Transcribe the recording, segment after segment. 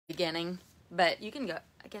beginning, but you can go.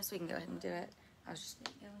 I guess we can go ahead and do it. I was just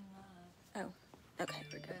going live. Oh, okay,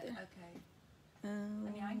 we're good. Okay. I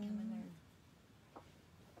mean, I can come in there.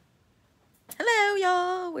 Hello,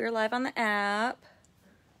 y'all. We're live on the app.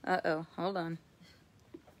 Uh-oh, hold on.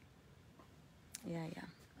 Yeah.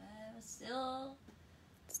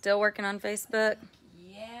 Still working on Facebook.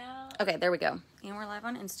 Yeah. Okay, there we go. And we're live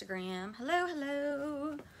on Instagram.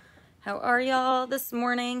 Hello. How are y'all this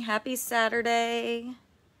morning? Happy Saturday.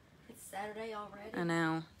 It's Saturday already. I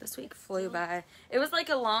know. This week flew by. It was like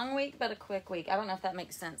a long week, but a quick week. I don't know if that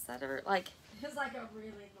makes sense. That ever, like... It was like a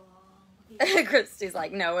really long week. Christy's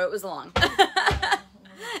like, no, it was long.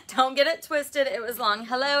 Don't get it twisted. It was long.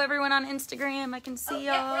 Hello, everyone on Instagram. I can see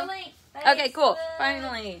y'all. Yeah, we're linked. Okay, cool. Facebook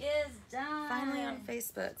Finally. is done. Finally on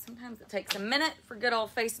Facebook. Sometimes it takes a minute for good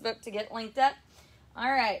old Facebook to get linked up.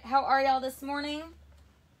 All right. How are y'all this morning?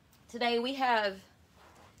 Today we have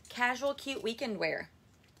casual, cute weekend wear.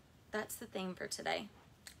 That's the theme for today.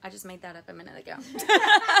 I just made that up a minute ago.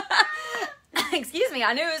 Excuse me.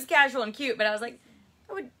 I knew it was casual and cute, but I was like,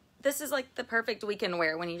 this is like the perfect weekend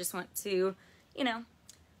wear when you just want to, you know,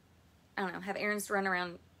 I don't know, have errands to run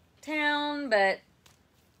around town, but...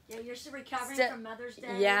 Yeah, you're still recovering from Mother's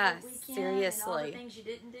Day. Yeah, weekend seriously. And all the things you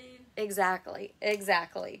didn't do. Exactly.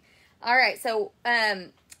 All right, so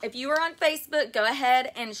if you are on Facebook, go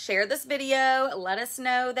ahead and share this video. Let us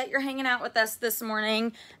know that you're hanging out with us this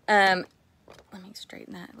morning. Let me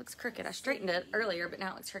straighten that. It looks crooked. I straightened it earlier, but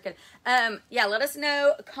now it looks crooked. Yeah, let us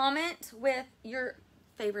know. Comment with your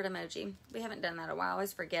favorite emoji. We haven't done that in a while. I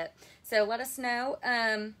always forget. So let us know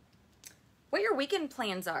what your weekend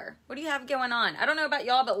plans are. What do you have going on? I don't know about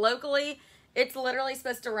y'all, but locally, it's literally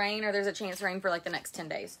supposed to rain, or there's a chance to rain for like the next 10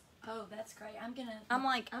 days. Oh, that's great. I'm gonna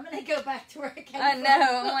go back to where I came I from.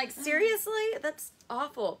 know. I'm like, seriously? That's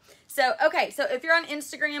awful. So, okay. So if you're on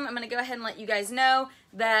Instagram, I'm going to go ahead and let you guys know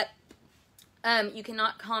that you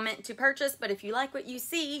cannot comment to purchase, but if you like what you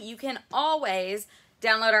see, you can always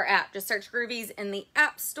download our app. Just search Groovies in the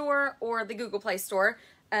App Store or the Google Play Store.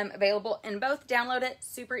 Available in both. Download it.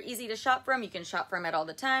 Super easy to shop from. You can shop from it all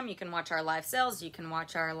the time. You can watch our live sales. You can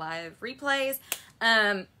watch our live replays.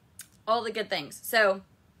 All the good things. So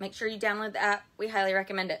make sure you download the app. We highly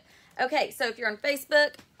recommend it. Okay, so if you're on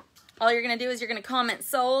Facebook, all you're going to do is you're going to comment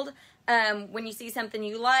sold when you see something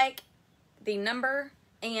you like, the number,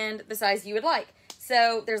 and the size you would like.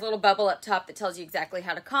 So there's a little bubble up top that tells you exactly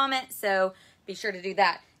how to comment. So be sure to do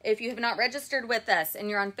that. If you have not registered with us and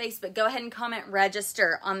you're on Facebook, go ahead and comment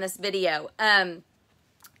register on this video. And,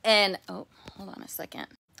 oh, hold on a second.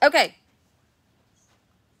 Okay.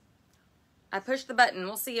 I pushed the button.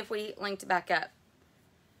 We'll see if we linked back up.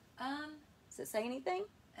 Does it say anything?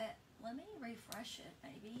 Let me refresh it,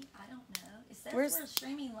 maybe. I don't know. It says We're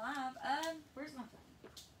streaming live. Where's my phone?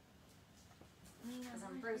 Because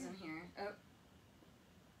I'm frozen here. Oh.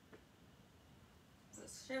 Does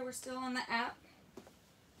it show we're still on the app?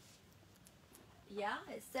 Yeah,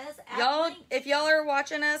 it says app y'all, linked. if y'all are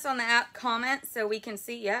watching us on the app, comment so we can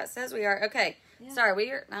see. Yeah, it says we are. Okay. Yeah.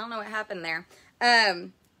 Sorry, I don't know what happened there.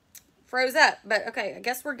 Froze up, but okay, I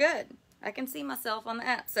guess we're good. I can see myself on the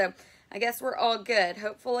app, so I guess we're all good.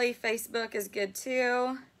 Hopefully Facebook is good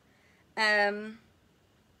too. Let's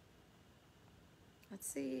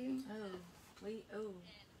see. Okay.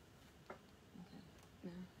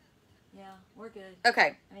 No. Yeah, we're good.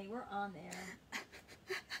 Okay. I mean, we're on there.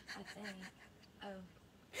 I think. Oh,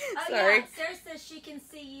 sorry. Yeah. Sarah says she can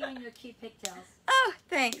see you in your cute pigtails. Oh,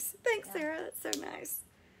 thanks. Thanks, yeah. Sarah. That's so nice.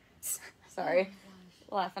 Sorry.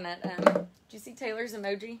 Laughing at, did you see Taylor's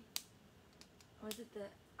emoji? Was it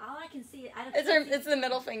all I can see, it's the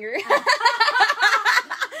middle finger.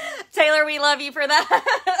 Taylor, we love you for that.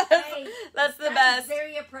 That's the best.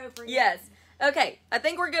 Very appropriate. Yes. Okay, I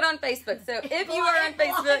think we're good on Facebook. So if you are on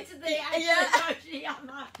Facebook,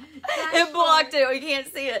 it blocked it. We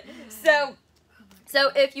can't see it. So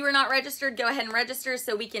if you are not registered, go ahead and register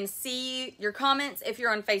so we can see your comments if you're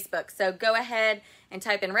on Facebook. So go ahead and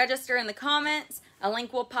type in register in the comments. A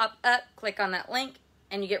link will pop up. Click on that link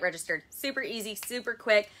and you get registered. Super easy, super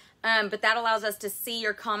quick. But that allows us to see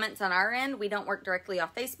your comments on our end. We don't work directly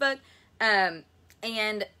off Facebook. And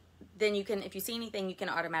then you can, if you see anything, you can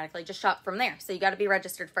automatically just shop from there. So you got to be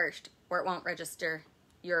registered first or it won't register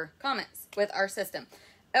your comments with our system.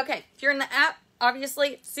 Okay, if you're in the app,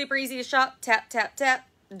 obviously, super easy to shop. Tap, tap, tap.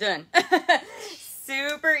 Done.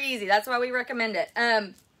 Super easy. That's why we recommend it.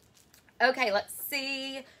 Okay, let's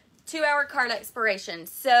see. 2-hour cart expiration.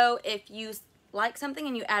 So if you like something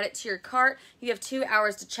and you add it to your cart, you have 2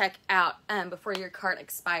 hours to check out before your cart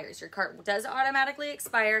expires. Your cart does automatically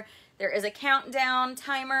expire. There is a countdown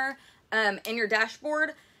timer in your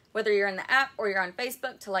dashboard. whether you're in the app or you're on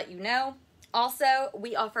Facebook, to let you know. Also,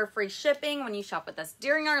 we offer free shipping when you shop with us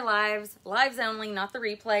during our lives only, not the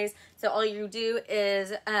replays. So all you do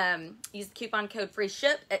is use the coupon code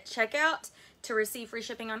FREESHIP at checkout to receive free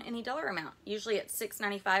shipping on any dollar amount. Usually it's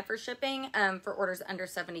 $6.95 for shipping for orders under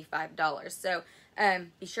 $75. So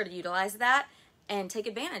be sure to utilize that and take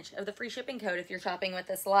advantage of the free shipping code if you're shopping with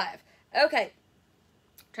us live. Okay,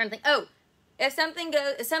 trying to think. Oh, if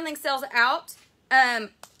something sells out,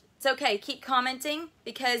 it's okay. Keep commenting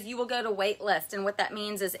because you will go to wait list. And what that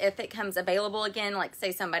means is if it comes available again, like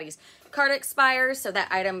say somebody's card expires, so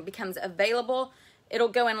that item becomes available, it'll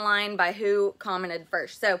go in line by who commented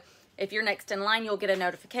first. So if you're next in line, you'll get a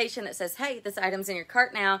notification that says, hey, this item's in your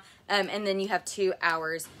cart now. And then you have 2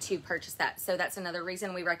 hours to purchase that. So that's another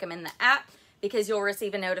reason we recommend the app, because you'll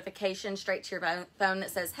receive a notification straight to your phone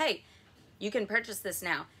that says, hey, you can purchase this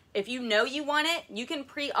now. If you know you want it, you can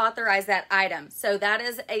pre-authorize that item. So that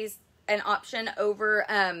is an option over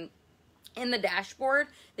in the dashboard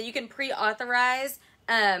that you can pre-authorize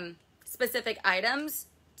specific items.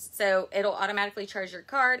 So it'll automatically charge your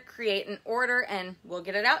card, create an order, and we'll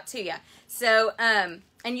get it out to you. So, and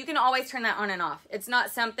you can always turn that on and off. It's not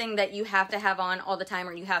something that you have to have on all the time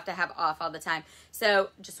or you have to have off all the time. So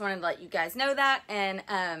just wanted to let you guys know that and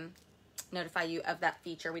notify you of that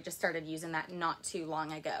feature. We just started using that not too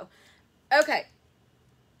long ago. Okay.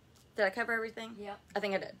 Did I cover everything? Yep. I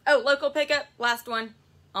think I did. Oh, local pickup. Last one.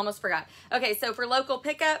 Almost forgot. Okay, so for local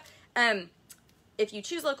pickup, if you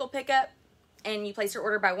choose local pickup and you place your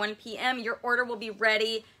order by 1 p.m., your order will be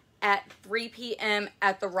ready at 3 p.m.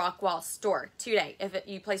 at the Rockwall store today. If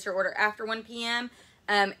you place your order after 1 p.m.,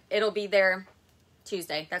 it'll be there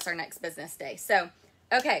Tuesday. That's our next business day. So,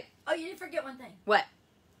 okay. Oh, you didn't forget one thing. What?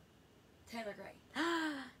 Taylor Gray.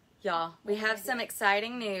 Y'all, we have some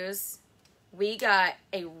exciting news. We got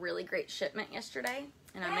a really great shipment yesterday.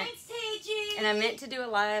 And Thanks, TG. I meant to do a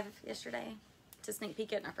live yesterday to sneak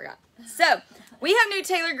peek it, and I forgot. So, we have new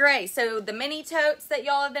Taylor Gray. So, the mini totes that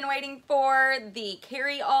y'all have been waiting for, the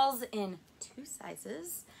carry-alls in 2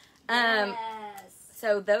 sizes. Yes.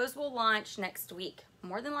 So, those will launch next week,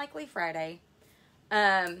 more than likely Friday.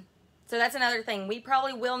 So, that's another thing. We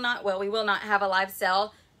probably will not, we will not have a live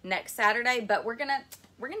sale next Saturday, but we're gonna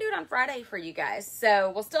do it on Friday for you guys.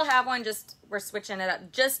 So, we'll still have one, just we're switching it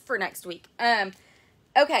up just for next week.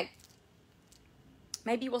 Okay.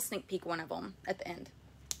 Maybe we'll sneak peek one of them at the end.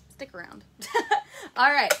 Stick around.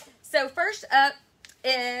 All right. So first up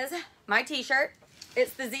is my t-shirt.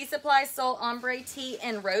 It's the Z Supply Soul Ombre Tee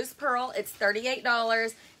in Rose Pearl. It's $38.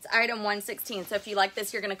 It's item 116. So if you like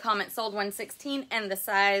this, you're going to comment sold 116 and the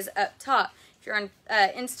size up top. If you're on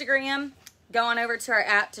Instagram, go on over to our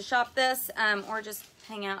app to shop this or just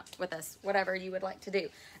hang out with us, whatever you would like to do.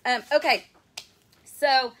 Okay.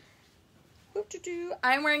 So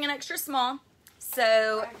I'm wearing an extra small.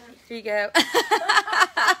 So, here you go.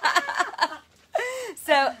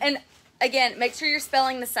 So, and again, make sure you're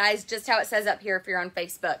spelling the size just how it says up here if you're on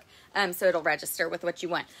Facebook. So it'll register with what you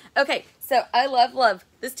want. Okay, so I love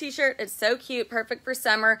this t-shirt. It's so cute, perfect for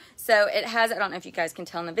summer. So it has, I don't know if you guys can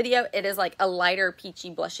tell in the video, it is like a lighter peachy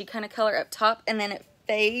blushy kind of color up top, and then it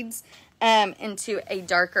fades into a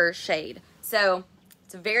darker shade. So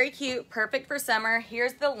it's very cute, perfect for summer.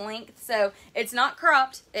 Here's the length. So it's not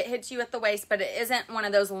cropped. It hits you at the waist, but it isn't one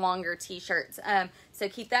of those longer t-shirts. So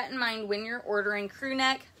keep that in mind when you're ordering. Crew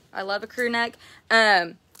neck. I love a crew neck.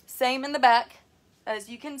 Same in the back. As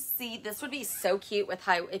you can see, this would be so cute with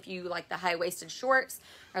if you like the high-waisted shorts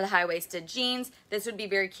or the high-waisted jeans. This would be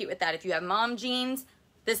very cute with that. If you have mom jeans,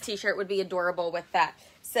 this t-shirt would be adorable with that.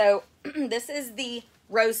 So this is the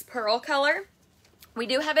Rose Pearl color. We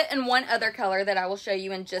do have it in one other color that I will show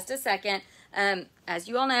you in just a second. As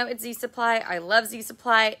you all know, it's Z Supply. I love Z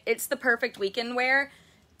Supply. It's the perfect weekend wear.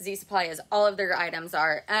 Z Supply is all of their items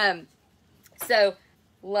are. So,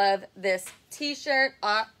 love this t-shirt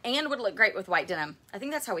and would look great with white denim. I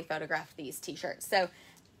think that's how we photographed these t-shirts. So,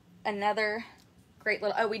 another great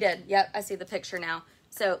little, oh, we did. Yep, I see the picture now.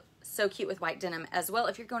 So cute with white denim as well.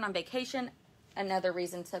 If you're going on vacation, another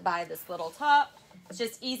reason to buy this little top. It's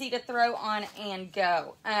just easy to throw on and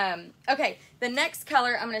go. Okay, the next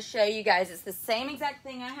color I'm going to show you guys is the same exact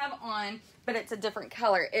thing I have on, but it's a different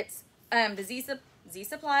color. It's the Z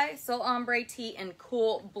Supply Soul Ombre Tee in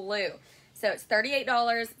Cool Blue. So it's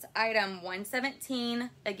 $38. It's item 117.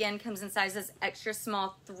 Again, comes in sizes extra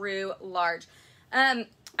small through large. I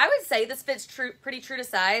would say this fits pretty true to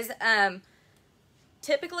size.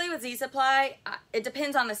 Typically with Z Supply, it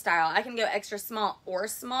depends on the style. I can go extra small or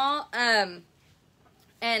small.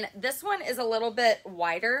 And this one is a little bit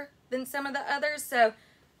wider than some of the others. So,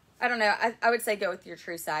 I don't know. I would say go with your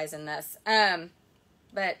true size in this.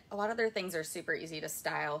 but a lot of their things are super easy to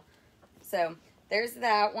style. So there's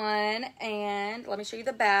that one, and let me show you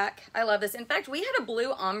the back. I love this. In fact, we had a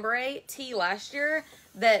blue ombre tee last year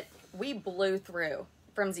that we blew through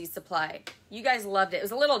from Z Supply. You guys loved it. It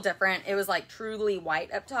was a little different. It was like truly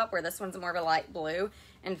white up top, where this one's more of a light blue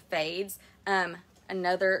and fades.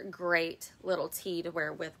 Another great little tee to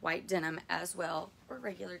wear with white denim as well, or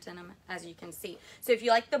regular denim, as you can see. So if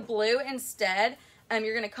you like the blue instead,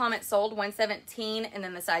 you're going to comment sold 117, and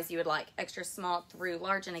then the size you would like, extra small through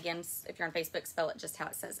large. And again, if you're on Facebook, spell it just how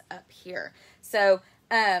it says up here. So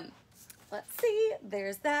let's see.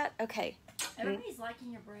 There's that. Okay. Everybody's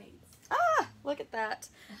liking your braids. Ah, look at that.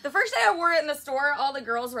 The first day I wore it in the store, all the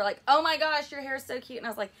girls were like, oh my gosh, your hair is so cute. And I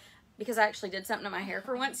was like, because I actually did something to my hair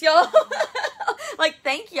for once, y'all. Like,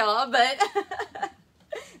 thank y'all, but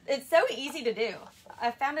it's so easy to do.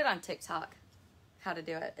 I found it on TikTok, how to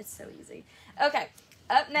do it. It's so easy. Okay,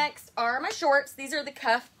 up next are my shorts. These are the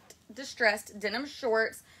cuffed distressed denim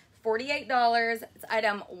shorts, $48. It's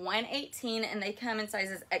item 118, and they come in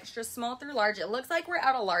sizes extra small through large. It looks like we're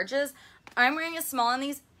out of larges. I'm wearing a small in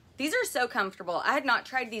these. These are so comfortable. I had not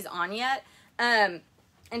tried these on yet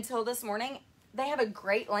until this morning. They have a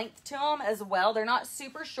great length to them as well. They're not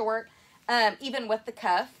super short, even with the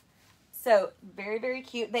cuff. So very, very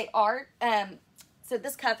cute. They are, so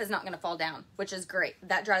this cuff is not going to fall down, which is great.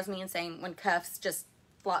 That drives me insane when cuffs just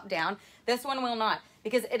flop down. This one will not,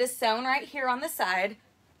 because it is sewn right here on the side,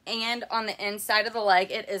 and on the inside of the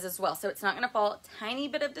leg it is as well. So it's not going to fall. Tiny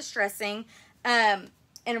bit of distressing, and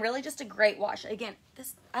really just a great wash. Again,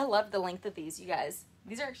 I love the length of these, you guys.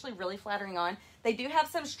 These are actually really flattering on. They do have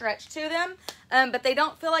some stretch to them, but they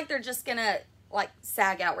don't feel like they're just going to like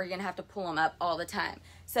sag out where you're going to have to pull them up all the time.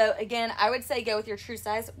 So again, I would say go with your true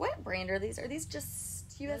size. What brand are these? Are these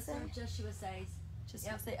just USA? Those are just USA's. Just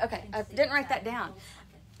Yep. USA. Okay, I see didn't the write that tag in the down. pocket.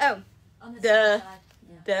 Oh, On this duh. side.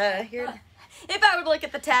 Yeah. duh. Here. If I would look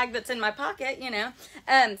at the tag that's in my pocket, you know.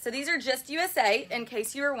 So these are just USA, in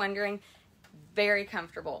case you were wondering. Very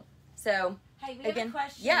comfortable. So Hey, we have again, a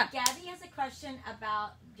question. yeah. Gabby has a question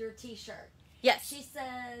about your t-shirt. yes. She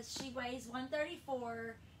says she weighs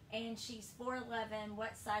 134 and she's 4'11".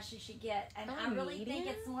 What size she should get? And Oh, I really think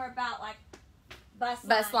medium? it's more about like bust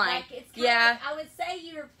Bust line. Like it's kind Yeah. of, I would say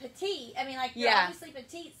you're petite. I mean, like you're Yeah. obviously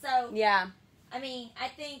petite. So Yeah. I mean, I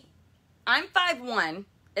think I'm 5'1",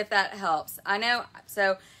 if that helps. I know,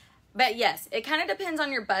 so, but yes, it kind of depends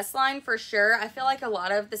on your bust line for sure. I feel like a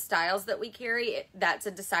lot of the styles that we carry, that's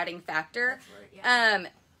a deciding factor. that's where, yeah.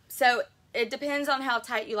 So it depends on how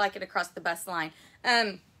tight you like it across the bust line.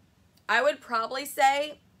 I would probably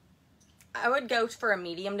say I would go for a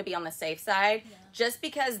medium to be on the safe side, Yeah. just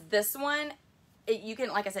because this one, you can,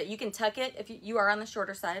 like I said, you can tuck it if you are on the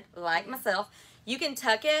shorter side, like myself. You can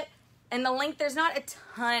tuck it. And the length, there's not a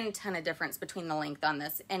ton of difference between the length on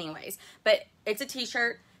this anyways. But it's a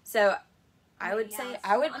t-shirt, so I would say,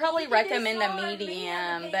 I would probably recommend a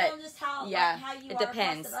medium, but on just how, yeah, like, how you it are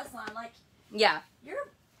depends. across the bust line. Like, yeah, you're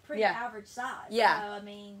pretty Yeah. average size. Yeah. So, I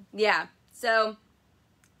mean, yeah. So,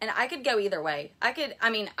 and I could go either way. I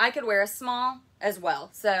could wear a small as well.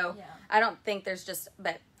 So Yeah. I don't think there's just,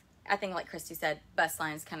 but I think like Christy said, bust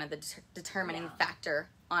line is kind of the determining Yeah. factor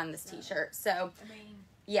on this t-shirt. So, I mean,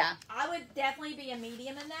 yeah. I would definitely be a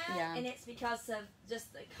medium in that, Yeah. and it's because of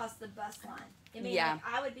just the bust line. I mean, Yeah. like,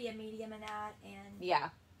 I would be a medium in that, and Yeah.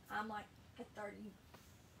 I'm like a 30.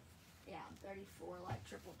 Yeah, I'm 34, like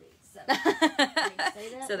triple D. So, say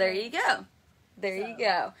that? So there you go. There you So-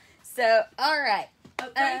 go. So, all right. oh,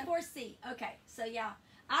 34C. Okay, so yeah,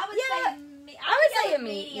 I would Yeah, say I would say go a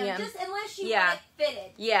medium. just unless you Yeah. want it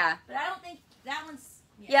fitted. Yeah. But I don't think that one's.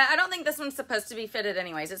 Yeah, I don't think this one's supposed to be fitted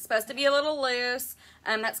anyways. It's supposed to be a little loose.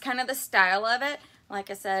 That's kind of the style of it. Like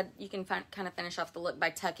I said, you can kind of finish off the look by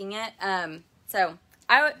tucking it. So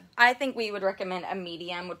I think we would recommend a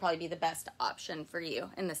medium would probably be the best option for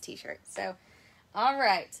you in this t-shirt. So, all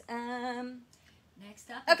right.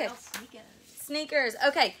 Next up, Okay. sneakers. Sneakers.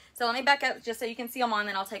 Okay, so let me back up just so you can see them on,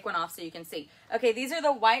 then I'll take one off so you can see. Okay, these are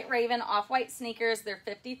the White Raven off-white sneakers. They're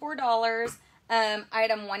 $54.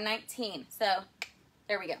 Item 119. So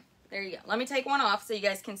there we go. There you go. Let me take one off so you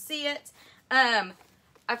guys can see it.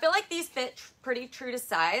 I feel like these fit pretty true to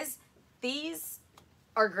size. These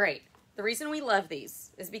are great. The reason we love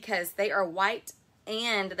these is because they are white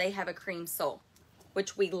and they have a cream sole,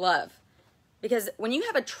 which we love. Because when you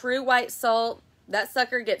have a true white sole, that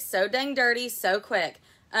sucker gets so dang dirty so quick.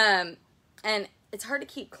 And it's hard to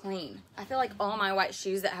keep clean. I feel like all my white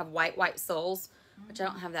shoes that have white soles, which I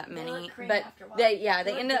don't have that They many, look cream but after a while. they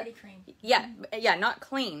They look end up dirty cream. yeah, not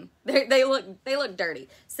clean. They look dirty.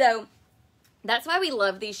 So that's why we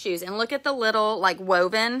love these shoes. And look at the little like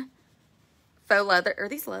woven faux leather. Are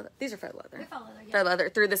these leather? These are faux leather. They're faux leather, yeah. Faux leather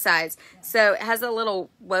through the sides. Yeah. So it has a little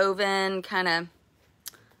woven kind of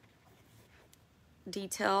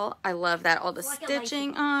detail. I love that. All the It's like a stitching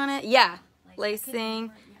lacing. on it. Yeah. Like, Lacing.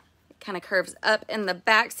 yeah. Kind of curves up in the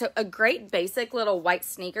back. So a great basic little white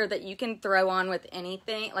sneaker that you can throw on with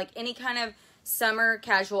anything, like any kind of summer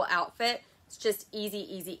casual outfit. It's just easy,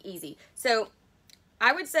 easy, easy. So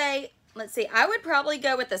I would say, let's see, I would probably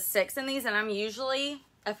go with a 6 in these, and I'm usually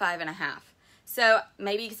a 5.5. So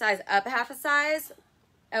maybe size up half a size.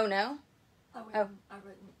 Oh no. I wouldn't.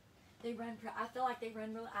 They run. I feel like they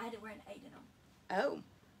run really. I had to wear an 8 in them. Oh.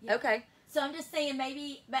 Yeah. Okay. So I'm just saying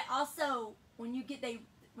maybe, but also when you get them,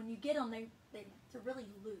 they're really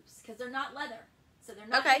loose because they're not leather, so they're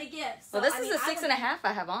not Okay. going to give. So, Well, this I is mean, a 6.5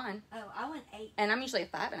 I have on, Oh, I went 8. and I'm usually a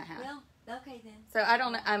 5.5. Well, okay then. So I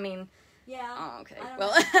don't know. I mean, Yeah. oh, okay. I don't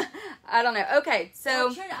Well, know. I don't know. Okay, so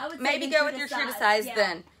Well, I would say maybe then go with your true to size yeah.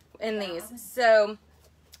 then in Yeah, these. I would- So,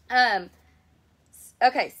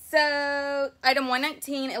 okay, so item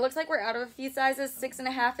 119. It looks like we're out of a few sizes,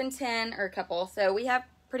 6.5 and 10, or a couple. So we have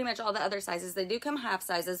pretty much all the other sizes. They do come half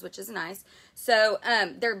sizes, which is nice. So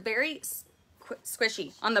they're very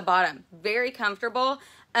squishy on the bottom, very comfortable.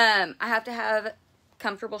 I have to have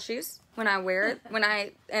comfortable shoes when I wear it, when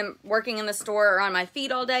I am working in the store or on my feet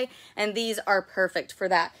all day, and these are perfect for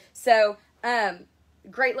that. So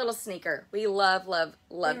great little sneaker. We love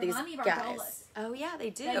They these remind me of our guys. Golas. Oh yeah, they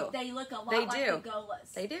do. They look a lot They like do. the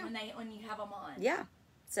Golas. They do. when you have them on. Yeah.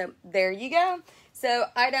 So there you go. So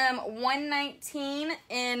item 119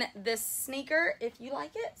 in this sneaker, if you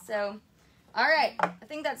like it. So, all right. I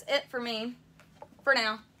think that's it for me for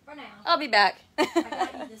now. For now. I'll be back. I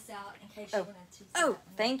got you this out in case you wanted to. Oh,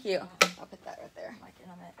 thank you. I'll put that right there. Like it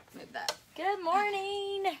on it. Move that. Good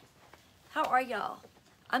morning. How are y'all?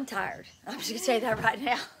 I'm tired. I'm just going to say that right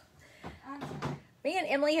now. Me and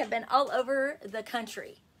Emily have been all over the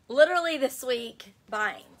country, literally this week,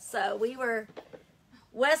 buying. So we were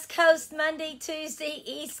West Coast Monday, Tuesday,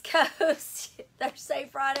 East Coast Thursday,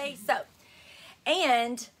 Friday. So,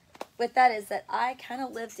 and with that is that I kind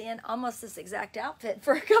of lived in almost this exact outfit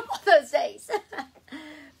for a couple of those days.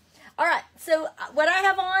 All right, so what I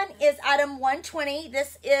have on is item 120.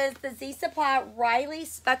 This is the Z Supply Riley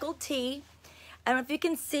Speckled Tee. I don't know if you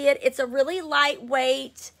can see it. It's a really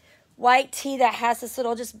lightweight white tee that has this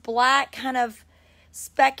little just black kind of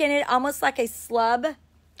speck in it, almost like a slub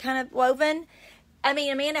kind of woven. I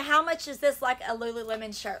mean, Amanda, how much is this like a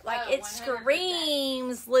Lululemon shirt? Like, Oh, it 100%.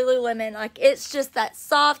 screams Lululemon. Like, it's just that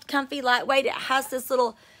soft, comfy, lightweight. It has this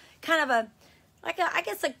little kind of I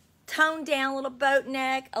guess a toned down little boat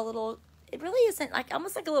neck, it really isn't, like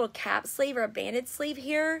almost like a little cap sleeve or a banded sleeve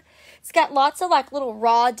here. It's got lots of like little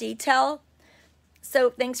raw detail. So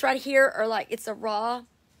things right here are like, it's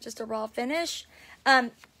just a raw finish.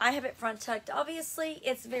 I have it front tucked, obviously.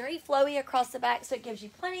 It's very flowy across the back, so it gives you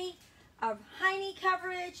plenty of high knee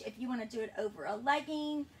coverage if you want to do it over a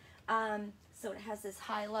legging. So it has this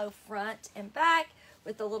high-low front and back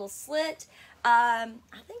with a little slit. I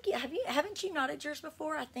think, haven't you knotted yours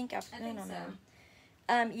before? I don't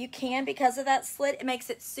know. You can, because of that slit. It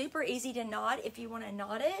makes it super easy to knot if you want to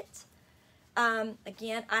knot it.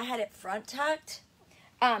 Again, I had it front tucked.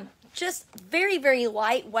 Just very, very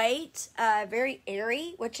lightweight, very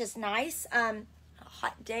airy, which is nice. A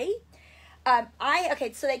hot day.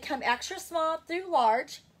 So they come extra small through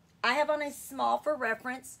large. I have on a small for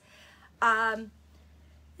reference.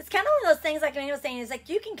 It's kind of one of those things, like Amanda was saying, is like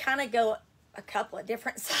you can kind of go a couple of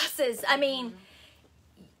different sizes. I mean,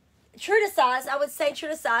 true to size, I would say true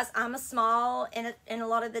to size. I'm a small in a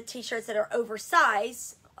lot of the t-shirts that are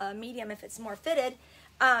oversized, medium if it's more fitted.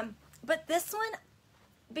 But this one,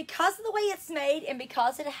 because of the way it's made and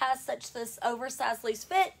because it has such this oversized loose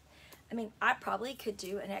fit, I mean, I probably could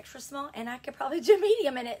do an extra small and I could probably do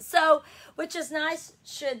medium in it. So, which is nice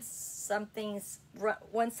should something's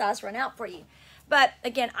one size run out for you. But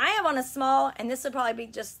again, I have on a small, and this would probably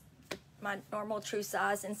be just my normal true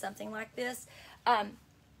size in something like this.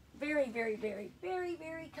 Very, very, very, very,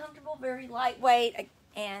 very comfortable, very lightweight,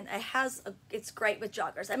 and it's great with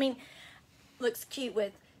joggers. I mean, looks cute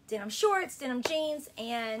with denim shorts, denim jeans,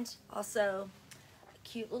 and also a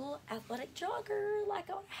cute little athletic jogger like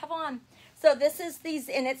I have on. So this is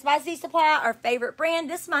and it's by Z Supply, our favorite brand.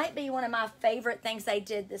 This might be one of my favorite things they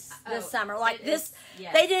did this summer. Like this,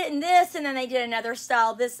 yes. They did it in this, and then they did another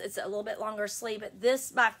style. This, it's a little bit longer sleeve, but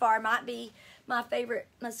this by far might be my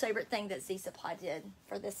most favorite thing that Z Supply did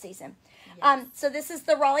for this season. Yes. So this is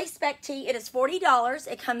the Raleigh Spec Tee. It is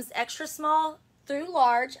 $40. It comes extra small through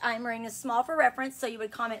large. I'm wearing a small for reference, so you would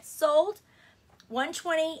comment sold,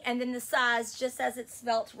 120, and then the size just as it's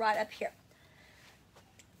spelt right up here.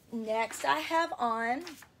 next I have on,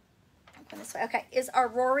 okay, is our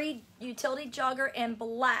Rory utility jogger in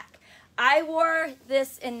black. I wore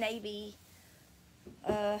this in navy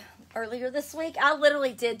earlier this week. I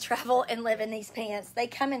literally did travel and live in these pants. They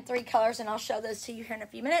come in 3 colors, and I'll show those to you here in a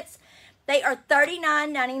few minutes. They are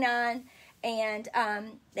 $39.99, and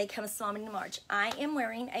they come small, medium, large. I am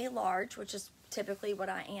wearing a large, which is typically what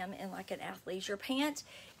I am in like an athleisure pant.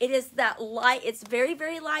 It is that light. It's very,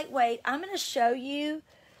 very lightweight. I'm going to show you.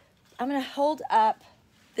 I'm going to hold up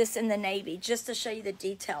this in the navy just to show you the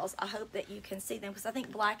details. I hope that you can see them because I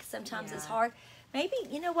think black sometimes is hard. Maybe,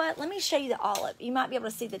 you know what? Let me show you the olive. You might be able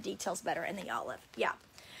to see the details better in the olive. Yeah.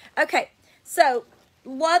 Okay. So,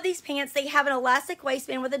 love these pants. They have an elastic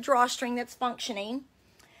waistband with a drawstring that's functioning.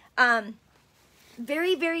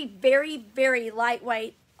 Very, very, very, very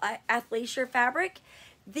lightweight athleisure fabric.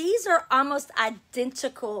 These are almost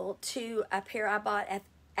identical to a pair I bought at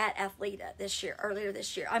Athleta earlier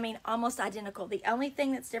this year. I mean, almost identical. The only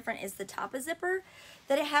thing that's different is the top of zipper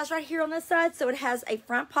that it has right here on the side. So it has a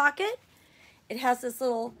front pocket. It has this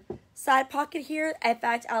little side pocket here. In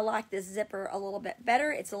fact, I like this zipper a little bit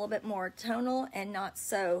better. It's a little bit more tonal and not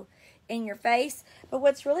so in your face. But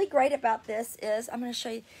what's really great about this is, I'm going to show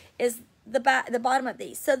you, is the bottom of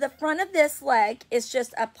these. So the front of this leg is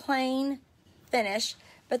just a plain finish,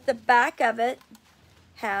 but the back of it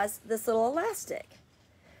has this little elastic.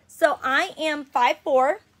 So I am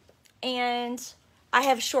 5'4", and I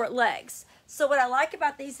have short legs. So what I like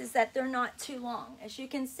about these is that they're not too long. As you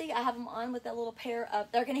can see, I have them on with a little pair of,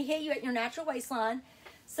 they're going to hit you at your natural waistline.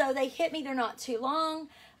 So they hit me, they're not too long.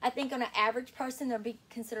 I think on an average person, they'll be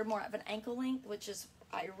considered more of an ankle length, which is,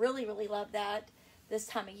 I really, really love that this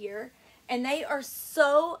time of year. And they are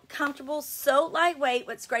so comfortable, so lightweight.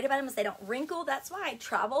 What's great about them is they don't wrinkle. That's why I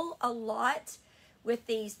travel a lot with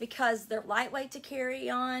these, because they're lightweight to carry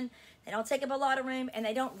on. They don't take up a lot of room, and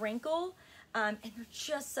they don't wrinkle. And they're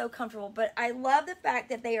just so comfortable. But I love the fact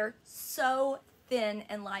that they are so thin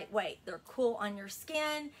and lightweight. They're cool on your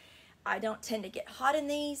skin. I don't tend to get hot in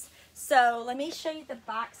these. So let me show you the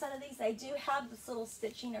back side of these. They do have this little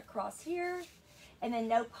stitching across here, and then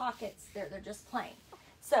no pockets there. They're just plain.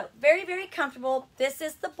 So very, very comfortable. This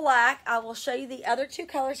is the black. I will show you the other 2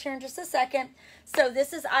 colors here in just a second. So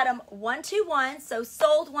this is item 121. So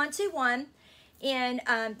sold 121 in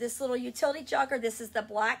this little utility jogger. This is the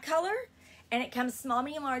black color, and it comes small,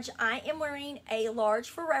 medium, large. I am wearing a large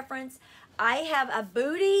for reference. I have a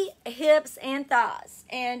booty, hips, and thighs,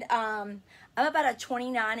 and I'm about a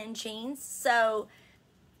 29 in jeans. So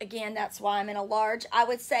again, that's why I'm in a large. I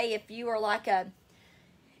would say if you are like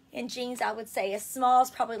in jeans, I would say a small is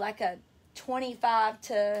probably like a 25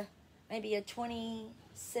 to maybe a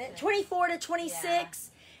 26, 24 to 26. Yeah.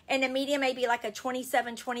 And a medium maybe like a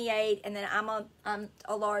 27, 28. And then I'm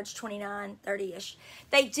a large 29, 30-ish.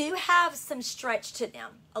 They do have some stretch to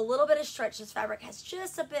them. A little bit of stretch. This fabric has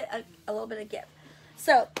just a little bit of give.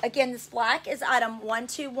 So again, this black is item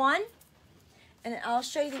 121. And then I'll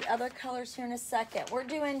show you the other colors here in a second. We're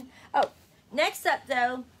doing, next up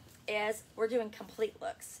though, is we're doing complete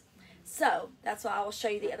looks. So that's why I will show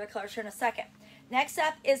you the other colors here in a second. Next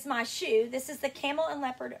up is my shoe. This is the Camel and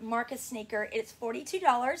Leopard Marcus sneaker. It's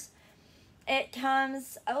 $42. It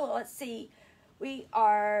comes, let's see.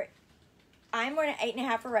 I'm wearing an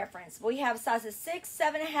 8.5 for reference. We have sizes 6,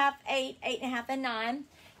 7.5, 8, 8.5, and 9.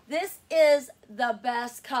 This is the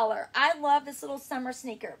best color. I love this little summer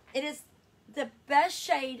sneaker. It is the best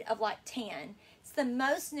shade of like tan. It's the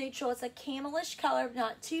most neutral. It's a camelish color,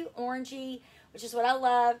 not too orangey, which is what I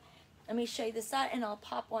love. Let me show you the side, and I'll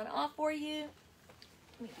pop one off for you.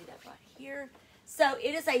 Let me do that right here. So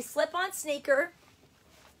it is a slip-on sneaker.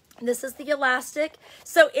 This is the elastic.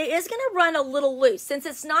 So it is going to run a little loose. Since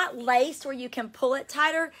it's not laced where you can pull it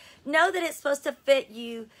tighter, know that it's supposed to fit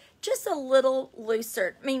you just a little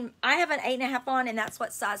looser. I mean, I have an 8.5 on, and that's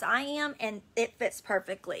what size I am, and it fits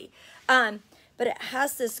perfectly. But it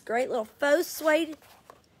has this great little faux suede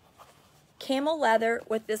camel leather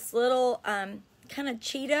with this little kind of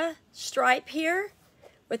cheetah stripe here,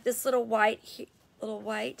 with this little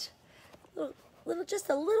just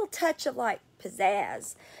a little touch of like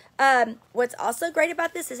pizzazz. What's also great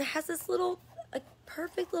about this is it has this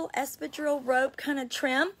perfect little espadrille rope kind of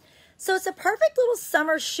trim. So it's a perfect little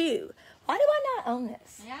summer shoe. Why do I not own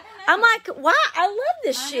this? Yeah, I don't know. I'm like, why? I love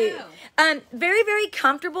this shoe. Very, very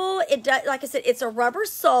comfortable. It does, like I said, it's a rubber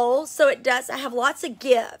sole, so it does have lots of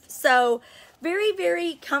give. So very,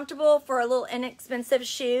 very comfortable for a little inexpensive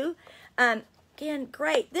shoe. Again,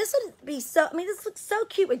 great. This would be so, this looks so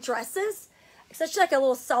cute with dresses. Such like a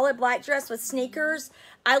little solid black dress with sneakers.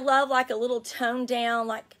 I love like a little toned down,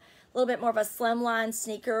 like little bit more of a slimline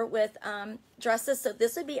sneaker with dresses. So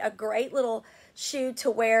this would be a great little shoe to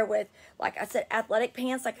wear with, like I said, athletic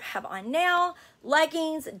pants like I have on now,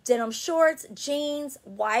 leggings, denim shorts, jeans,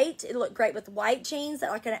 white. It'll look great with white jeans that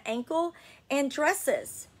are like an ankle, and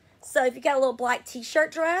dresses. So if you got a little black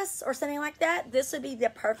t-shirt dress or something like that, this would be the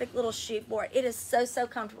perfect little shoe for it. It is so, so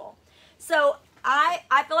comfortable. So I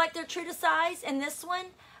feel like they're true to size in this one.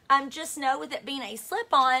 Just know with it being a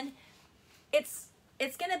slip-on, it's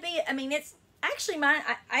going to be, I mean, it's actually mine.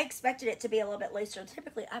 I expected it to be a little bit looser.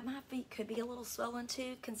 Typically, my feet could be a little swollen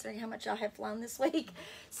too, considering how much I have flown this week.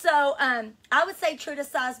 So I would say true to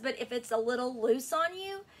size, but if it's a little loose on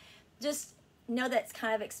you, just know that's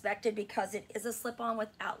kind of expected because it is a slip-on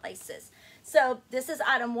without laces. So this is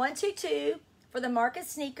item 122 for the Marcus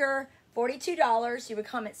sneaker, $42. You would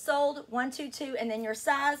comment sold 122 and then your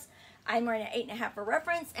size. I'm wearing an 8.5 for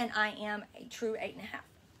reference, and I am a true 8.5.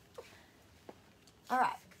 All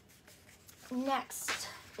right. Next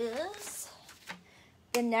is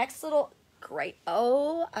the next little great.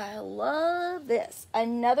 Oh, I love this.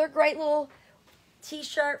 Another great little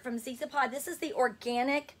t-shirt from Z Supply. This is the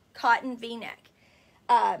organic cotton v-neck.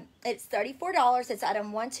 It's $34. It's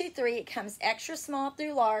item 123. It comes extra small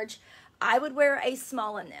through large. I would wear a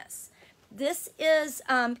small in this. This is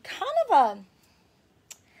kind of a,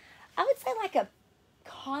 I would say like a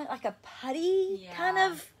putty kind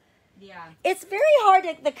of. Yeah. It's very hard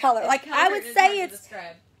to the color. Like I would say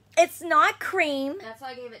it's not cream. That's why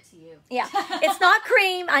I gave it to you. Yeah. It's not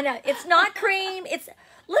cream. I know. It's not cream. It's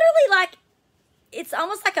literally like, it's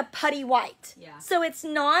almost like a putty white. Yeah. So it's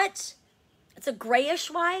not, it's a grayish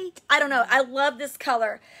white. I don't know. I love this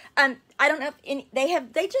color. I don't know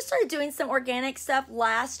if they just started doing some organic stuff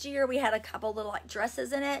last year. We had a couple little like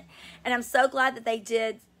dresses in it, and I'm so glad that they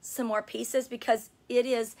did some more pieces because it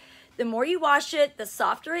is, the more you wash it, the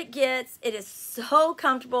softer it gets. It is so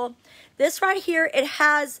comfortable. This right here, it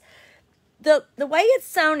has, the way it's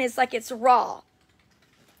sewn is like it's raw.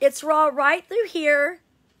 It's raw right through here.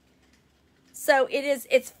 So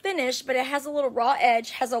it's finished, but it has a little raw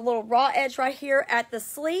edge. Has a little raw edge right here at the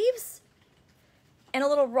sleeves. And a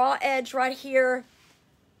little raw edge right here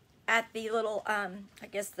at the little, I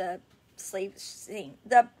guess the sleeve seam.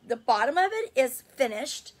 The bottom of it is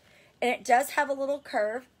finished. And it does have a little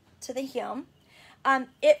curve to the hem.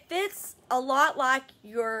 It fits a lot like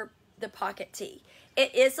the pocket tee.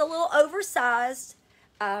 It is a little oversized.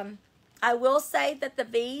 I will say that the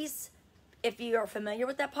V's, if you are familiar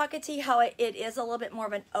with that pocket tee, how it is a little bit more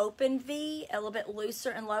of an open V, a little bit looser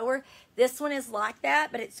and lower. This one is like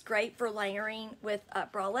that, but it's great for layering with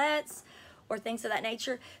bralettes or things of that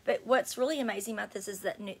nature. But what's really amazing about this is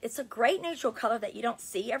that it's a great neutral color that you don't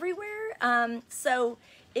see everywhere. So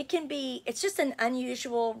it can be, it's just an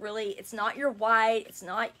unusual, really, it's not your white, it's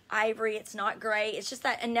not ivory, it's not gray. It's just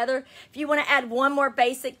that another, if you want to add one more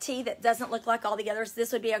basic tee that doesn't look like all the others,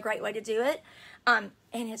 this would be a great way to do it. And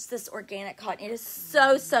it's this organic cotton. It is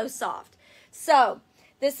so, so soft. So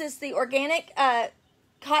this is the organic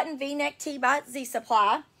cotton v-neck tee by Z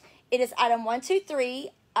Supply. It is item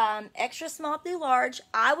 123, extra small through large.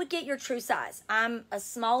 I would get your true size. I'm a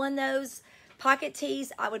small in those pocket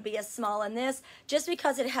tees. I would be a small in this just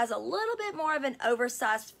because it has a little bit more of an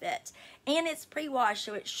oversized fit. And it's pre-washed,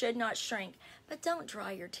 so it should not shrink. But don't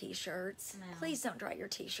dry your t-shirts. No. Please don't dry your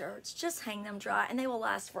t-shirts. Just hang them dry and they will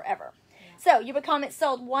last forever. So you would comment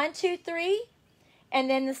sold 1, 2, 3, and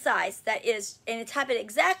then the size that is, and type it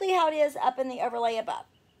exactly how it is up in the overlay above.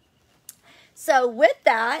 So with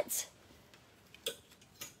that,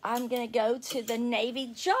 I'm going to go to the navy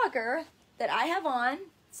jogger that I have on.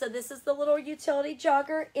 So this is the little utility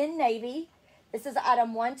jogger in navy. This is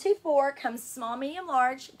item 124, comes small, medium,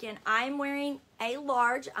 large. Again, I'm wearing a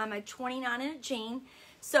large. I'm a 29 in a jean.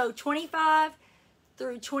 So 25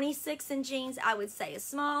 through 26 in jeans, I would say a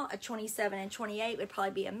small. A 27 and 28 would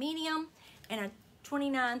probably be a medium. And a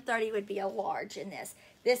 29, 30 would be a large in this.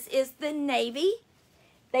 This is the navy.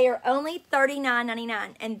 They are only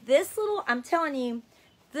 $39.99. And this little, I'm telling you,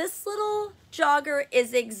 this little jogger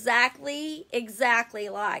is exactly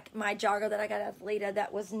like my jogger that I got at Athleta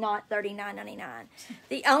that was not $39.99.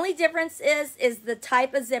 The only difference is the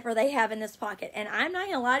type of zipper they have in this pocket. And I'm not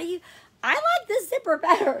going to lie to you, I like this zipper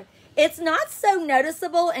better. It's not so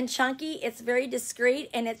noticeable and chunky. It's very discreet,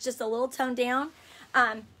 and it's just a little toned down.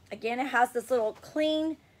 Again, it has this little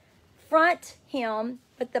clean front hem,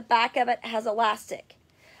 but the back of it has elastic.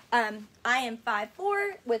 I am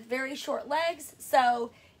 5'4" with very short legs,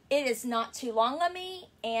 so it is not too long on me.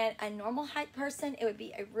 And a normal height person, it would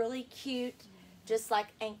be a really cute, just like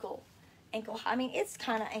ankle. I mean, it's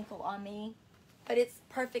kind of ankle on me, but it's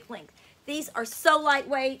perfect length. These are so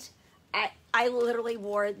lightweight. I literally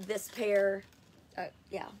wore this pair,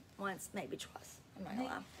 once, maybe twice. I'm not gonna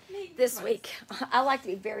lie. This week. I like to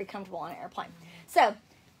be very comfortable on an airplane. So,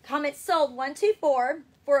 comment sold 124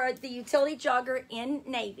 for the utility jogger in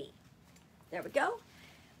navy. There we go.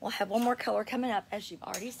 We'll have one more color coming up, as you've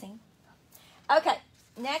already seen. Okay,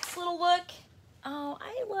 next little look. Oh,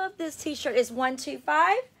 I love this t-shirt. It's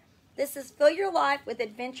 125. This is Fill Your Life with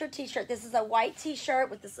Adventure t-shirt. This is a white t-shirt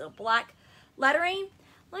with this little black lettering.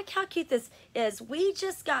 Look how cute this is. We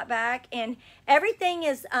just got back and everything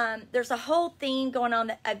is, there's a whole theme going on,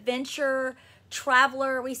 the adventure,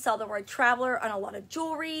 traveler. We saw the word traveler on a lot of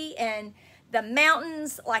jewelry, and the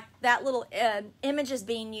mountains, like that little image is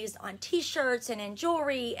being used on t-shirts and in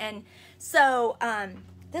jewelry. And so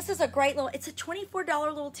this is a great little, it's a $24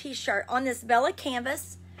 little t-shirt on this Bella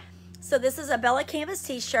canvas. So this is a Bella canvas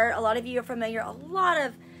t-shirt. A lot of you are familiar. A lot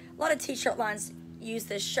of t-shirt lines use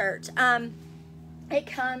this shirt. It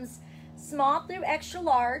comes small through extra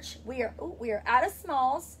large. We are out of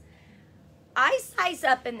smalls. I size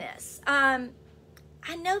up in this.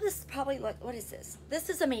 I know this is probably, look, what is this? This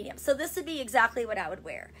is a medium. So this would be exactly what I would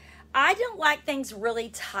wear. I don't like things really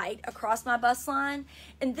tight across my bust line.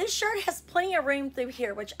 And this shirt has plenty of room through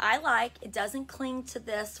here, which I like. It doesn't cling to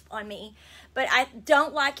this on me. But I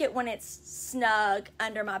don't like it when it's snug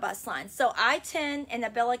under my bust line. So I tend, in the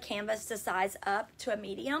Bella canvas, to size up to a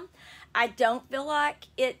medium. I don't feel like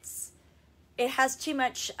it has too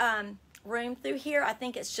much room through here. I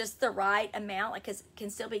think it's just the right amount. Like it can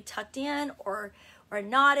still be tucked in or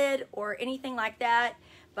knotted or anything like that.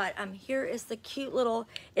 But here is the cute little,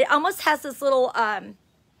 it almost has this little, I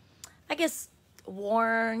guess,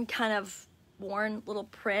 worn little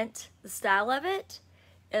print. The style of it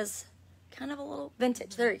is kind of a little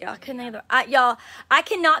vintage. There you go. Y'all, I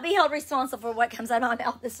cannot be held responsible for what comes out of my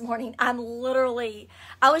mouth this morning. I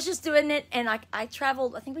was just doing it, and I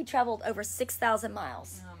think we traveled over 6,000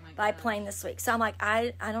 miles by plane this week. So I'm like,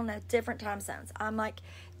 I don't know, different time zones. I'm like,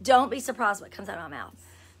 don't be surprised what comes out of my mouth.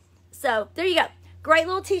 So there you go. Great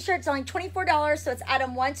little t-shirt. It's only $24, so it's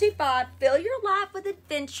item 125. Fill your life with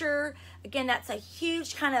adventure. Again, that's a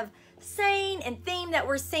huge kind of saying and theme that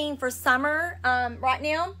we're seeing for summer right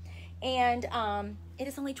now. And it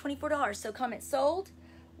is only $24. So comment sold,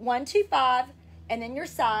 125, and then your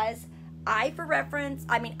size. For reference,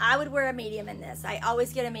 I would wear a medium in this. I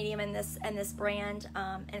always get a medium in this brand,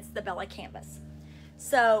 and it's the Bella canvas.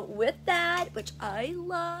 So with that, which I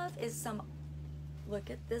love, is some, look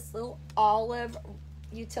at this little olive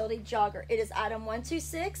utility jogger. It is item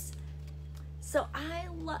 126. So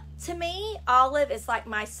to me, olive is like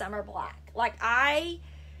my summer black. Like I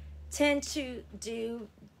tend to do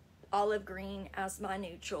olive green as my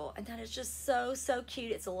neutral, and that is just so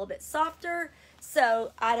cute. It's a little bit softer.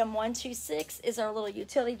 So item 126 is our little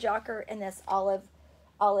utility jogger in this olive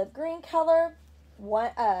green color.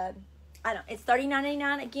 It's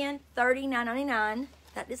 $39.99 again. $39.99.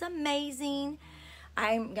 That is amazing.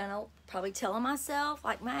 I'm gonna probably tell myself,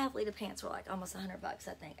 like, my Athleta pants were like almost $100,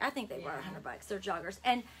 I think they were $100. They're joggers,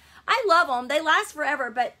 and I love them. They last forever,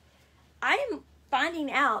 but I'm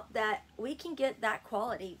finding out that we can get that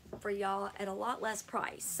quality for y'all at a lot less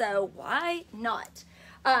price. So why not?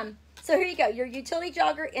 So here you go, your utility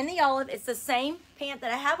jogger in the olive. It's the same pant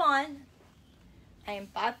that I have on. I am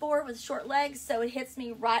 5'4" with short legs, so it hits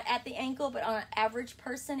me right at the ankle, but on an average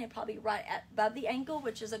person, it'd probably be right above the ankle,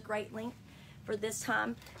 which is a great length for this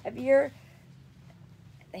time of year.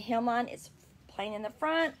 The hemline is plain in the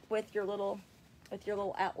front with your little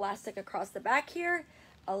elastic across the back here.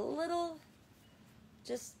 A little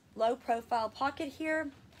just low profile pocket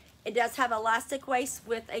here. It does have elastic waist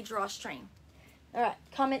with a drawstring. All right,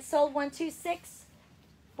 comment sold 126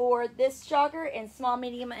 for this jogger in small,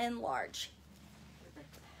 medium, and large.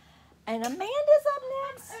 And Amanda's up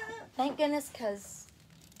next. Thank goodness, because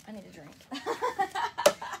I need a drink.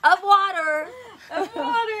 Of water. Of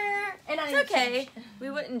water. And It's okay. We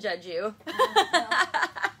wouldn't judge you.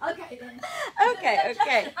 Okay, then.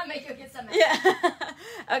 Okay. I'll make you get some. Yeah.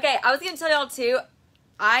 Okay, I was going to tell y'all, too.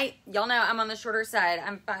 Y'all know I'm on the shorter side.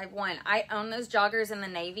 I'm 5'1". I own those joggers in the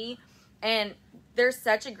navy, and they're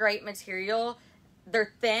such a great material.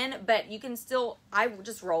 They're thin, but you can still, I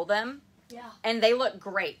just roll them. Yeah. And they look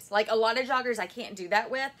great. Like, a lot of joggers I can't do that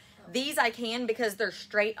with. These I can because they're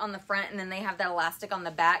straight on the front, and then they have that elastic on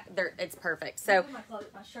the back. It's perfect. So,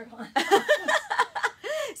 my shirt on.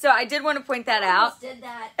 So I did want to point that out. I almost did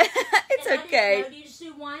that. It's okay. Did you just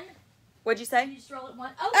do one? What'd you say? Did you just roll it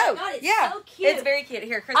one? Oh my God, it's yeah. so cute. It's very cute.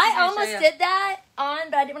 Here, Chris. I almost did that on,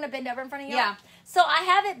 but I didn't want to bend over in front of you. Yeah. So I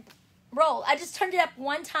have it rolled. I just turned it up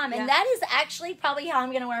one time, and Yeah. that is actually probably how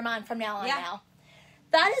I'm going to wear mine from now on. Yeah. Now,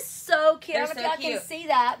 that is so cute. They're I don't know so if y'all cute. can see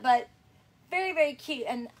that, but Very, very cute.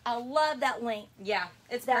 And I love that link. Yeah,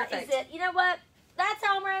 it's That perfect. is it. You know what? That's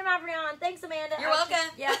how I'm wearing my Brianna. Thanks, Amanda. You're welcome.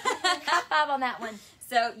 Yeah. High five on that one.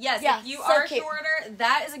 So, yes, Yeah, if you so are cute. shorter,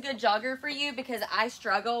 that is a good jogger for you because I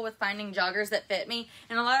struggle with finding joggers that fit me.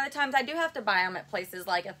 And a lot of the times I do have to buy them at places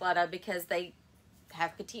like Athleta because they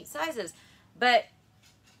have petite sizes. But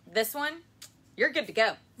this one, you're good to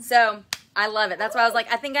go. So, I love it. That's why I was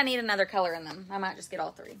like, I think I need another color in them. I might just get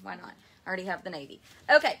all three. Why not? I already have the navy.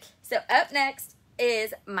 Okay, so up next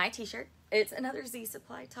is my t-shirt. It's another Z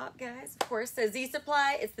Supply top, guys, of course. So Z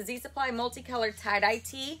Supply, it's the Z Supply multicolored tie-dye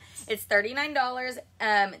tee. It's $39.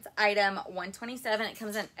 It's item 127. It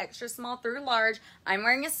comes in extra small through large. I'm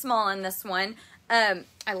wearing a small in this one. I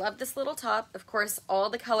love this little top. Of course, all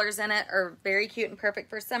the colors in it are very cute and perfect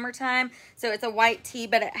for summertime. So it's a white tee,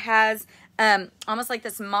 but it has almost like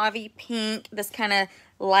this mauve-y pink, this kind of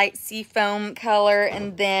light sea foam color,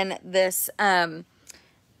 and then this kind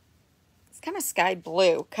of sky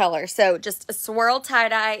blue color. So just a swirl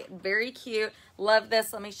tie-dye, very cute. Love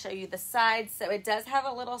this. Let me show you the sides. So it does have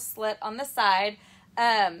a little slit on the side,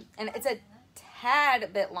 and it's a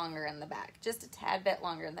tad bit longer in the back, just a tad bit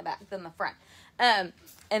longer in the back than the front. And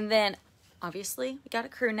then obviously we got a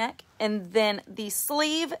crew neck, and then the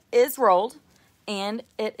sleeve is rolled, and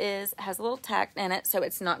it has a little tack in it, so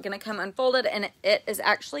it's not going to come unfolded, and it is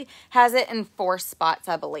actually has it in 4 spots,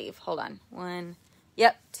 I believe. Hold on. 1,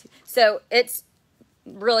 yep. So it's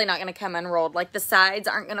really not going to come unrolled. Like the sides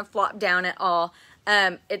aren't going to flop down at all.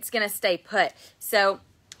 It's going to stay put. So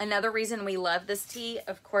another reason we love this tee,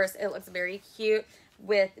 of course, it looks very cute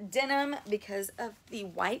with denim because of the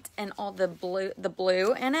white and all the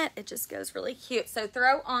blue in it. It just goes really cute. So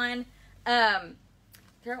throw on a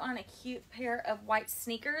cute pair of white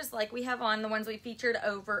sneakers like we have on the ones we featured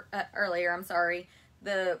over earlier. I'm sorry.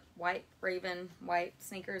 The white raven white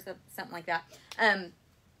sneakers, something like that.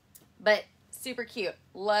 But super cute.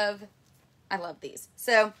 I love these.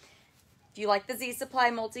 So if you like the Z Supply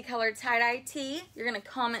multicolored tie-dye tee, you're going to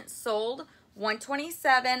comment sold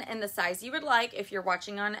 127 in the size you would like if you're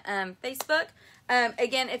watching on Facebook.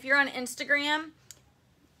 Again, if you're on Instagram,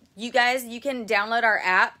 you can download our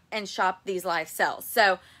app and shop these live sales.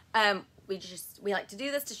 So we like to do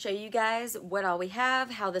this to show you guys what all we have,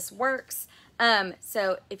 how this works.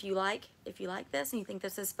 So if you like this and you think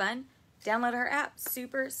this is fun, download our app.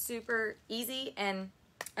 Super, super easy, and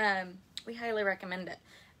we highly recommend it.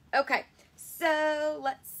 Okay, so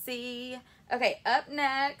let's see. Okay, up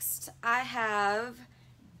next, I have...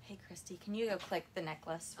 Hey, Christy, can you go click the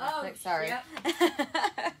necklace real quick? Sorry. Yep.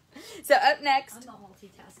 So up next... I'm not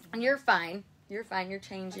multitasking. You're fine. You're fine. You're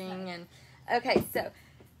changing. Okay. And okay, so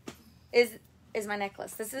is my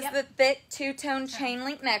necklace. This is the thick two-tone chain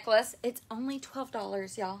link necklace. It's only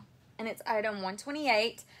 $12, y'all. And it's item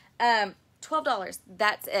 128. $12.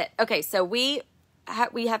 That's it. Okay, so we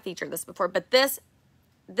have featured this before, but this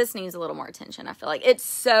needs a little more attention. I feel like it's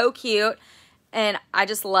so cute, and I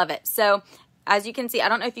just love it. So as you can see, I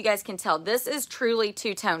don't know if you guys can tell, this is truly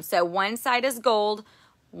two-tone. So one side is gold,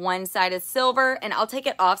 one side is silver, and I'll take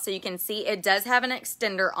it off so you can see it does have an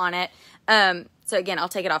extender on it. So again, I'll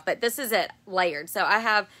take it off, but this is it layered. So I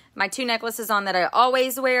have my 2 necklaces on that I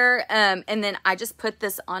always wear, and then I just put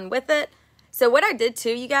this on with it. So what I did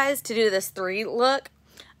too, you guys, to do this 3 look,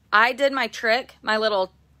 I did my trick, my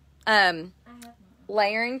little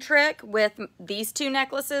layering trick with these 2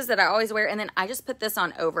 necklaces that I always wear, and then I just put this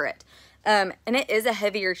on over it. And it is a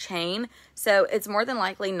heavier chain, so it's more than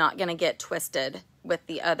likely not going to get twisted with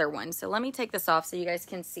the other one. So let me take this off so you guys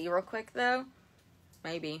can see real quick, though.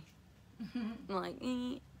 Maybe. Like,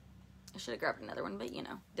 I should have grabbed another one, but,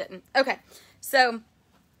 didn't. Okay, so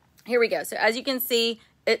here we go. So as you can see,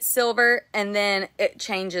 it's silver, and then it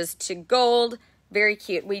changes to gold. Very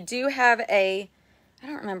cute. We do have I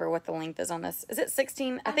don't remember what the length is on this. Is it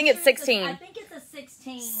 16? I think it's 16. I think it's a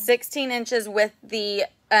 16. 16 inches with the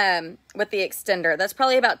extender. That's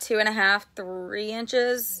probably about 2.5, 3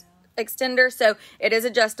 inches extender. So it is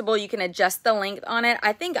adjustable. You can adjust the length on it.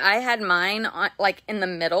 I think I had mine on like in the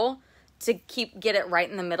middle to get it right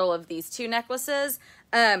in the middle of these 2 necklaces.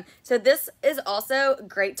 So this is also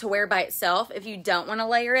great to wear by itself if you don't want to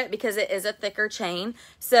layer it because it is a thicker chain.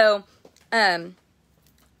 So,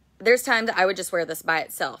 there's times I would just wear this by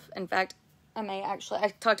itself. In fact,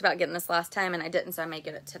 I talked about getting this last time and I didn't, so I may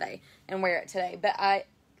get it today and wear it today. But I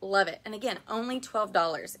love it. And again, only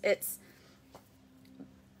 $12. It's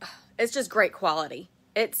just great quality.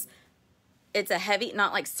 It's a heavy,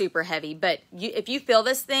 not like super heavy, but if you feel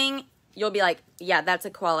this thing, you'll be like, yeah, that's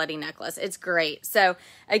a quality necklace. It's great. So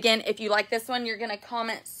again, if you like this one, you're going to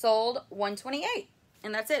comment sold 128.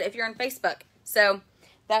 And that's it if you're on Facebook. So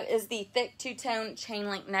that is the thick two-tone chain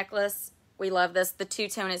link necklace We love this. The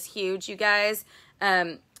two-tone is huge, you guys.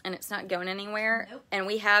 And it's not going anywhere. Nope. And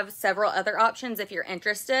we have several other options if you're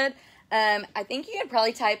interested. I think you could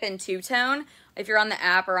probably type in two-tone if you're on the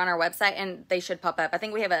app or on our website, and they should pop up. I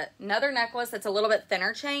think we have another necklace that's a little bit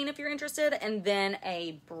thinner chain if you're interested, and then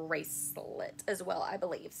a bracelet as well, I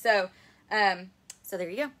believe. So, so there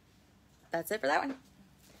you go. That's it for that one.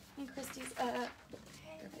 And Christy's up.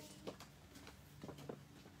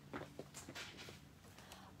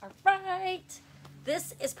 Perfect. All right.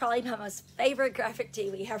 This is probably my most favorite graphic tee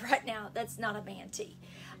we have right now. That's not a band tee.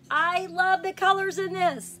 I love the colors in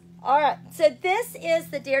this. All right, so this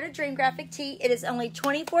is the Dare to Dream graphic tee. It is only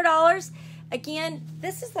 $24. Again,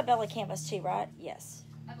 this is the Bella Canvas tee, right? Yes.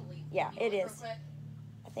 I believe. Yeah, it is.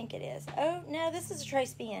 I think it is. Oh, no, this is a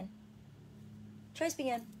Trace BN. Trace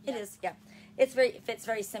BN. It is, yeah. It fits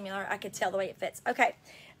very similar. I could tell the way it fits. Okay.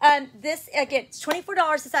 This, again, it's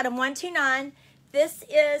 $24. It's out of 129. This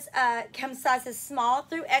is, comes sizes small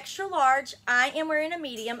through extra large. I am wearing a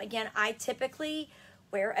medium. Again, I typically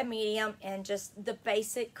wear a medium and just the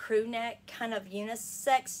basic crew neck kind of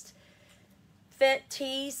unisex fit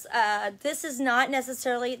tees. This is not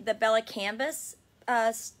necessarily the Bella Canvas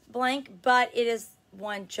blank, but it is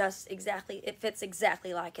one just exactly, it fits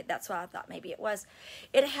exactly like it. That's why I thought maybe it was.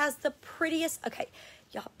 It has the prettiest, okay,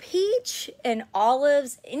 y'all, peach and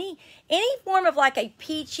olives, any form of like a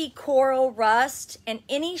peachy coral rust, and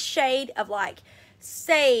any shade of like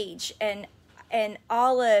sage and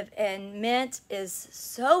olive and mint is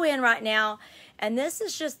so in right now. And this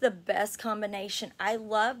is just the best combination. I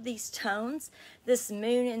love these tones. This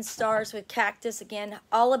moon and stars with cactus, again,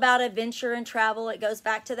 all about adventure and travel. It goes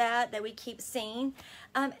back to that we keep seeing.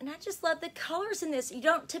 And I just love the colors in this. You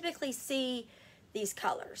don't typically see these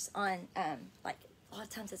colors on, like, a lot of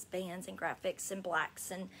times it's bands and graphics and blacks.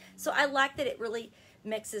 And so I like that it really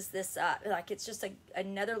mixes this up. Like, it's just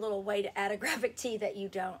another little way to add a graphic tee that you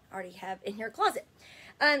don't already have in your closet.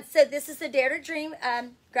 So this is the Dare to Dream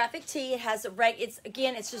graphic tee. It has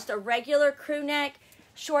it's just a regular crew neck,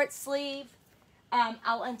 short sleeve.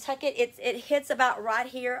 I'll untuck it. It hits about right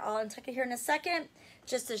here. I'll untuck it here in a second.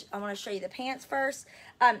 I want to show you the pants first.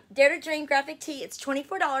 Dare to Dream graphic tee. It's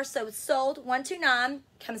 $24, so it's sold $129.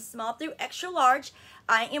 Comes small through extra large.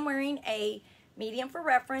 I am wearing a medium for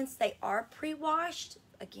reference. They are pre-washed.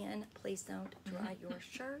 Again, please don't dry your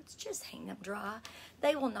shirts. Just hang them dry.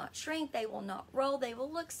 They will not shrink. They will not roll. They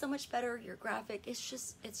will look so much better. Your graphic, it's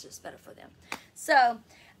just better for them. So,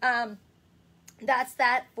 that's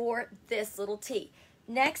that for this little tee.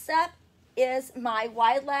 Next up is my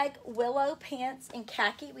wide leg willow pants in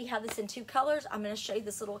khaki. We have this in two colors. I'm going to show you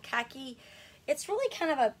this little khaki. It's really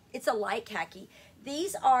kind of it's a light khaki.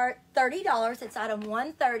 These are $30. It's out of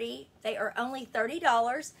 130. They are only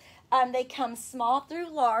 $30. They come small through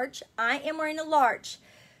large. I am wearing a large.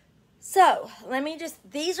 So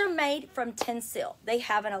these are made from Tencel. They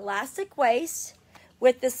have an elastic waist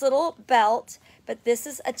with this little belt, but this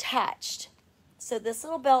is attached. So this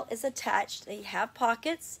little belt is attached. They have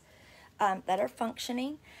pockets that are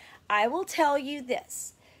functioning. I will tell you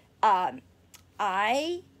this.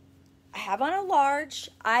 I have on a large.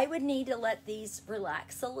 I would need to let these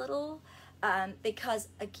relax a little because,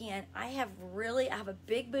 again, I have a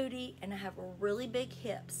big booty and I have really big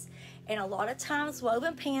hips. And a lot of times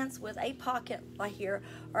woven pants with a pocket right here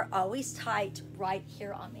are always tight right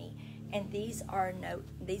here on me. And these are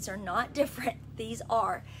not different. These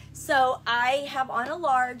are. So I have on a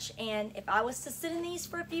large, and if I was to sit in these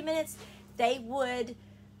for a few minutes, they would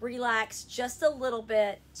relax just a little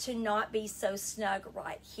bit to not be so snug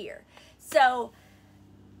right here. So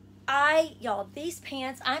these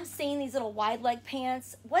pants, I'm seeing these little wide leg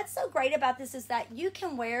pants. What's so great about this is that you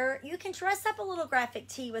can dress up a little graphic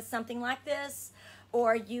tee with something like this,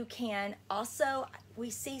 or you can also, we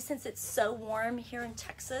see, since it's so warm here in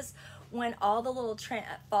Texas, when all the little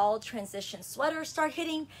fall transition sweaters start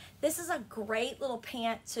hitting, this is a great little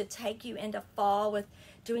pant to take you into fall with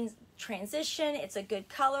doing transition. It's a good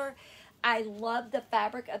color. I love the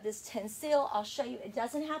fabric of this Tencel. I'll show you. It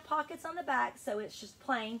doesn't have pockets on the back, so it's just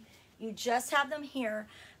plain. You just have them here.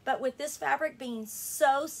 But with this fabric being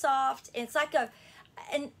so soft, it's like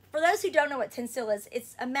and for those who don't know what Tencel is,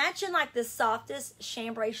 imagine like the softest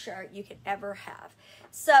chambray shirt you could ever have.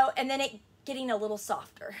 So, and then it getting a little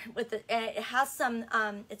softer with and it has some,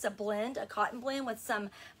 it's a cotton blend with some, I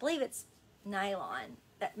believe it's nylon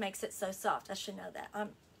that makes it so soft. I should know that. I'm,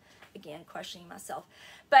 again, questioning myself.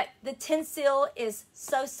 But the Tencel is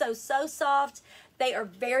so soft. They are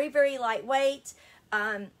very, very lightweight.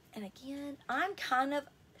 And again, I'm kind of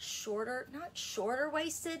not shorter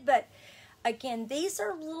waisted, but again, these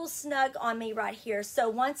are a little snug on me right here. So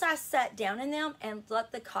once I sat down in them and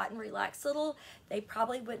let the cotton relax a little, they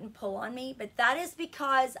probably wouldn't pull on me. But that is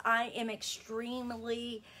because I am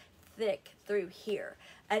extremely thick through here.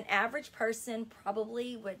 An average person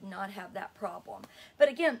probably would not have that problem. But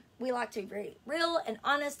again, we like to be very real and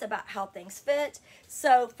honest about how things fit.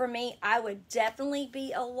 So for me, I would definitely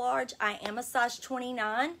be a large. I am a size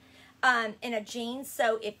 29. In a jeans,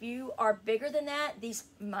 so if you are bigger than that, these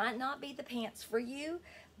might not be the pants for you,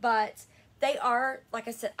 but they are, like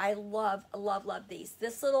I said, I love these.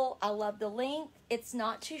 This little, I love the length. It's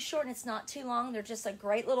not too short and it's not too long. They're just a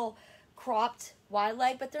great little cropped wide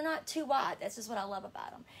leg, but they're not too wide. That's just what I love about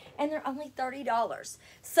them. And they're only $30.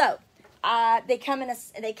 So they come in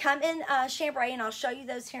chambray, and I'll show you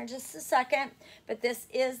those here in just a second. But this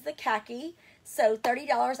is the khaki. So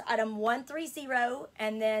 $30, item 130,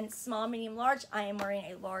 and then small, medium, large. I am wearing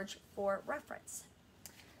a large for reference.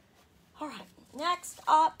 All right, next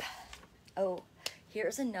up. Oh,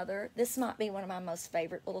 here's another. This might be one of my most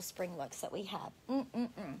favorite little spring looks that we have.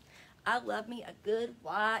 I love me a good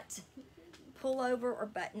white pullover or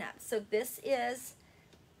button up. So this is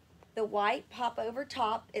the white pop over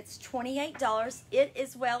top. It's $28. It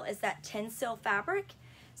as well as that Tencel fabric.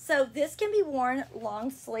 So this can be worn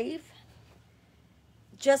long sleeve,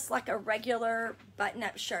 just like a regular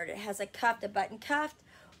button-up shirt. It has a cuff, a button cuffed,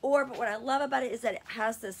 but what I love about it is that it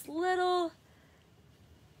has this little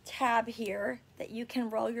tab here that you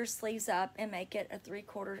can roll your sleeves up and make it a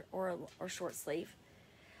 3/4 or short sleeve.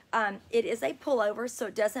 It is a pullover, so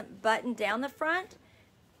it doesn't button down the front,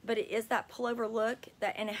 but it is that pullover look,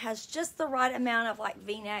 and it has just the right amount of like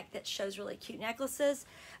V-neck that shows really cute necklaces.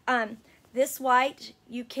 This white,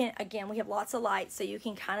 you can, again, we have lots of light, so you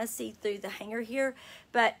can kind of see through the hanger here,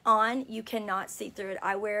 but you cannot see through it.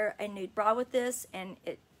 I wear a nude bra with this, and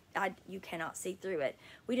you cannot see through it.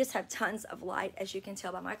 We just have tons of light, as you can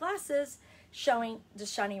tell by my glasses,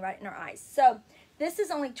 just shining right in our eyes. So this is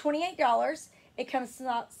only $28. It comes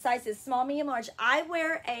sizes small, medium, large. I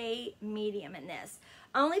wear a medium in this,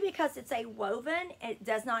 only because it's a woven. It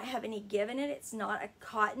does not have any give in it. It's not a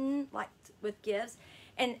cotton like with gives.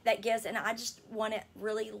 And I just want it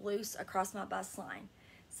really loose across my bust line.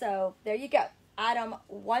 So there you go. Item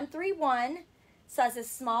 131,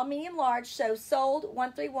 sizes small, medium, large. So sold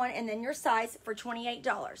 131, and then your size for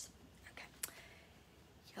 $28. Okay.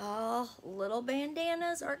 Y'all, little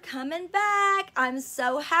bandanas are coming back. I'm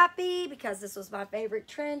so happy because this was my favorite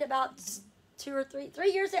trend about 2 or 3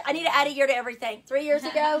 years ago. I need to add a year to everything. 3 years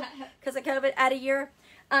ago, because of COVID, add a year.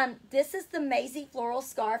 This is the Maisie floral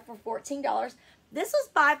scarf for $14. This was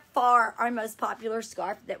by far our most popular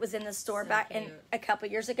scarf that was in the store back in a couple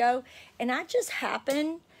years ago. And I just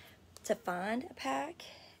happened to find a pack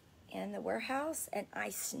in the warehouse, and I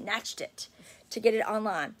snatched it to get it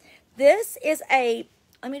online. This is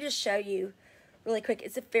let me just show you really quick.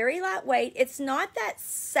 It's a very lightweight. It's not that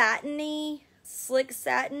satiny, slick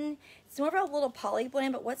satin. It's more of a little poly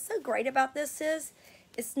blend, but what's so great about this is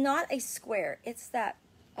it's not a square. It's that,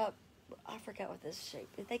 I forgot what this shape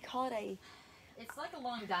is. They call it a... It's like a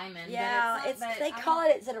long diamond. Yeah, they call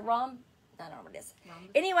it, is it a rhomb? I don't know what it is.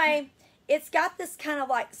 Anyway, it's got this kind of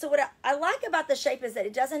like, so what I like about the shape is that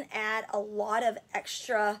it doesn't add a lot of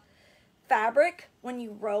extra fabric when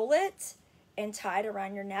you roll it and tie it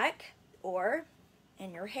around your neck or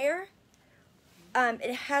in your hair.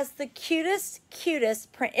 It has the cutest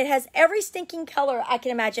print. It has every stinking color I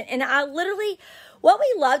can imagine. And what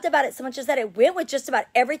we loved about it so much is that it went with just about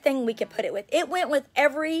everything we could put it with. It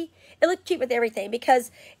looked cute with everything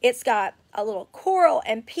because it's got a little coral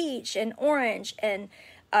and peach and orange and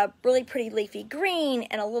a really pretty leafy green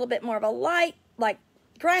and a little bit more of a light, like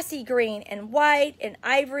grassy green and white and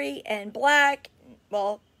ivory and black.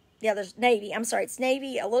 Well, yeah, there's navy. I'm sorry, it's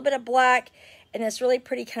navy, a little bit of black, and this really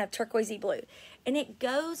pretty kind of turquoisey blue. And it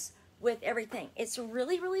goes with everything. It's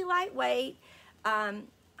really, really lightweight.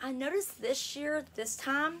 I noticed this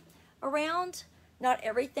time around, not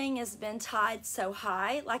everything has been tied so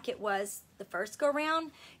high like it was the first go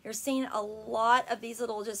round. You're seeing a lot of these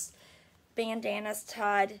little just bandanas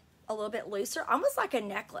tied a little bit looser, almost like a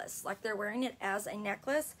necklace, like they're wearing it as a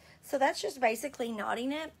necklace. So that's just basically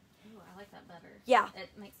knotting it. Ooh, I like that better. Yeah. It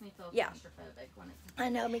makes me feel claustrophobic when it's... I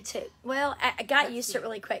know, me too. Well, I got used to it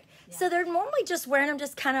really quick. Yeah. So they're normally just wearing them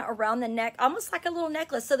just kind of around the neck, almost like a little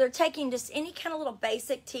necklace. So they're taking just any kind of little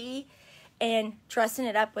basic tee and dressing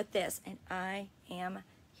it up with this. And I am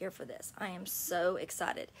here for this. I am so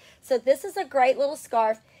excited. So this is a great little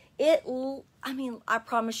scarf. I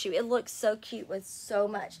promise you, it looks so cute with so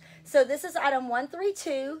much. So this is item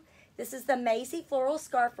 132. This is the Maisie floral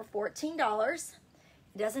scarf for $14.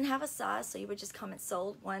 It doesn't have a size, so you would just comment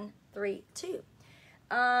sold 132. 132.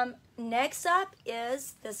 Next up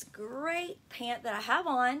is this great pant that I have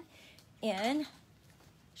on in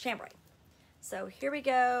chambray. So here we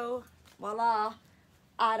go. Voila.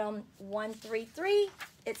 Item 133.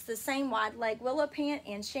 It's the same wide leg willow pant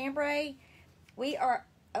in chambray. We're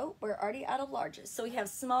already out of larges. So we have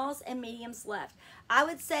smalls and mediums left. I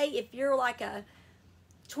would say if you're like a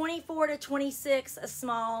 24 to 26, a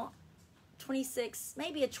small, 26,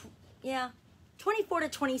 maybe 24 to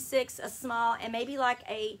 26, a small, and maybe like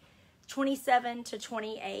a 27 to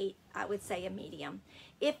 28, I would say a medium.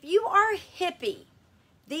 If you are hippie,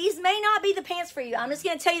 these may not be the pants for you. I'm just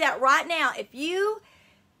going to tell you that right now. If you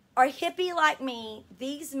are hippie like me,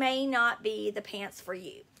 these may not be the pants for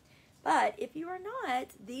you. But if you are not,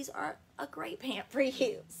 these are a great pant for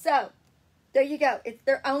you. So there you go.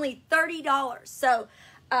 They're only $30. So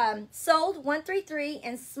sold 133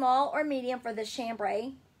 in small or medium for the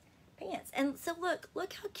chambray pants. And so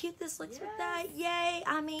look how cute this looks with that. Yay.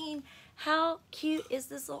 I mean, how cute is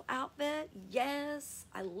this little outfit? Yes,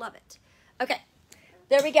 I love it. Okay,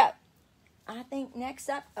 there we go. I think next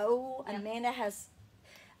up, Amanda has,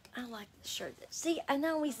 I like the shirt. See, I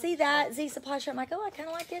know we see that Z Supply shirt. I'm like, I kind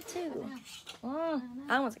of like it too.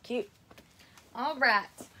 That one's cute. All right.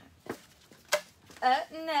 Up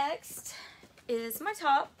next is my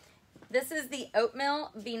top. This is the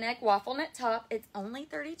oatmeal V-neck waffle knit top. It's only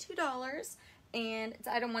 $32 and it's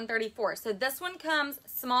item 134. So this one comes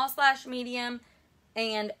small/medium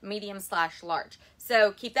and medium/large.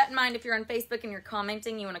 So keep that in mind if you're on Facebook and you're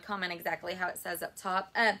commenting. You want to comment exactly how it says up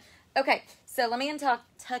top. Okay, so let me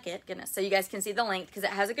tuck it, goodness, so you guys can see the length because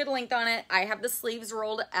it has a good length on it. I have the sleeves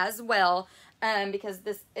rolled as well because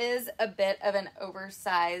this is a bit of an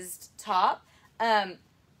oversized top.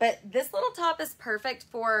 But this little top is perfect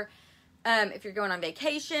for if you're going on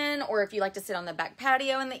vacation or if you like to sit on the back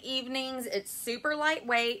patio in the evenings. It's super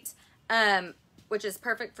lightweight, which is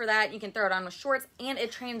perfect for that. You can throw it on with shorts, and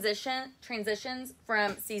it transitions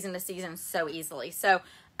from season to season so easily. So,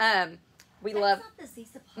 we love. Not the Z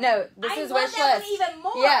Supply. No, this is wish list. Even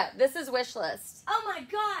more. Yeah, this is wish list. Oh my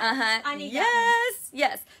god. I need that one.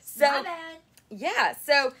 Yes. So my bad. yeah.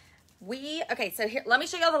 So so here, let me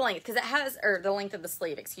show y'all the length because it has, or the length of the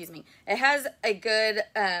sleeve. Excuse me. It has a good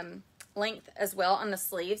length as well on the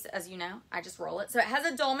sleeves, as you know. I just roll it. So it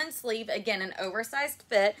has a dolman sleeve, again, an oversized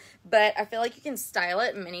fit, but I feel like you can style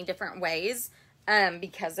it in many different ways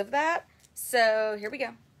because of that. So here we go.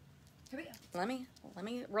 Let me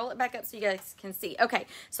roll it back up so you guys can see. Okay,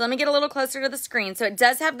 so let me get a little closer to the screen. So it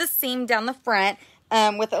does have the seam down the front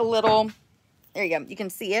with a little, there you go. You can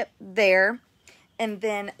see it there. And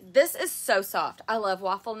then this is so soft. I love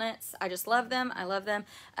waffle knits. I just love them. I love them.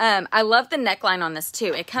 I love the neckline on this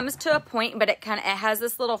too. It comes to a point, but it has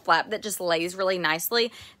this little flap that just lays really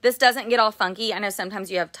nicely. This doesn't get all funky. I know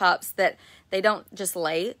sometimes you have tops that they don't just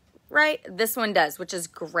lay right. This one does, which is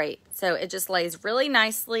great. So it just lays really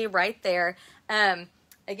nicely right there.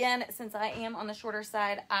 Again, since I am on the shorter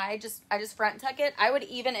side, I just front tuck it. I would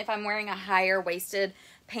even, if I'm wearing a higher waisted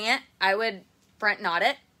pant, I would front knot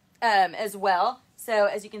it as well. So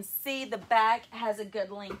as you can see, the back has a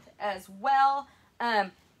good length as well.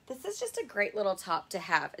 This is just a great little top to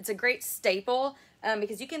have. It's a great staple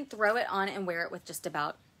because you can throw it on and wear it with just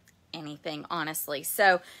about anything, honestly.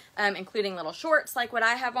 So including little shorts like what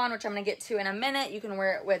I have on, which I'm going to get to in a minute. You can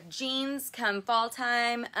wear it with jeans come fall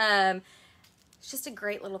time. It's just a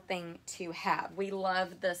great little thing to have. We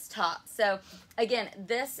love this top. So again,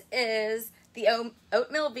 this is the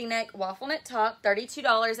oatmeal V-neck waffle knit top,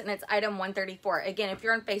 $32, and it's item 134. Again, if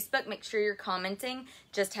you're on Facebook, make sure you're commenting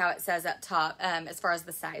just how it says up top as far as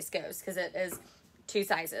the size goes, because it is 2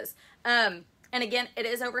 sizes. And again, it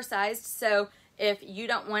is oversized, so if you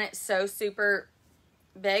don't want it so super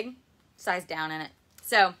big, size down in it.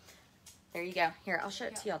 So there you go. Here, I'll show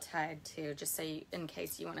it to y'all tied too, just so you, in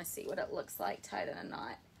case you want to see what it looks like tied in a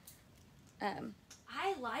knot.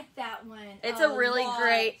 I like that one. It's a really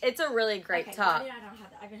great top. I don't have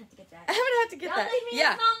that. I'm gonna have to get that. I'm gonna have to get Don't that. leave me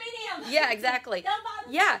Yeah. a small medium. Yeah, exactly. Don't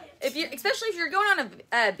bother Yeah, me. especially if you're going on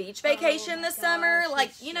a beach vacation my this summer, gosh,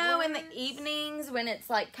 like, the you know, in the shorts. evenings when it's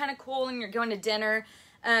like kind of cool and you're going to dinner,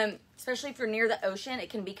 especially if you're near the ocean, it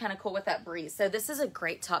can be kind of cool with that breeze. So this is a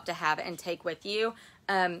great top to have and take with you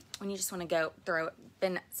when you just want to go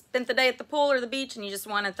spend the day at the pool or the beach and you just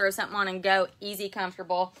want to throw something on and go easy,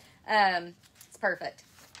 comfortable. It's perfect.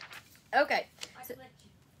 Okay.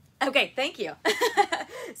 Okay, thank you.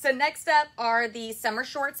 So next up are the summer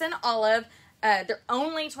shorts in olive. They're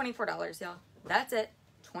only $24, y'all. That's it.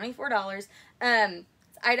 $24.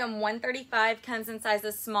 Item 135 comes in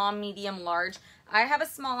sizes small, medium, large. I have a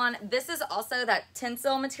small on. This is also that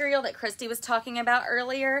tencel material that Christy was talking about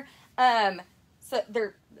earlier. So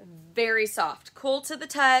they're very soft, cool to the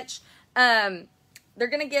touch. They're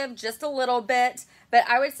going to give just a little bit, but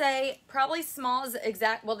I would say probably small is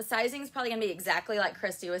exact. Well, the sizing is probably going to be exactly like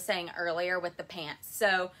Christy was saying earlier with the pants.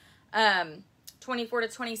 So, 24 to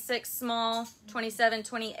 26 small, 27,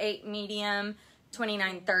 28 medium,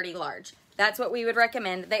 29, 30 large. That's what we would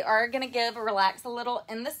recommend. They are going to relax a little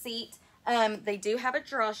in the seat. They do have a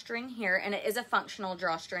drawstring here, and it is a functional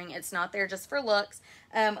drawstring. It's not there just for looks.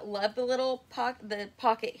 Love the little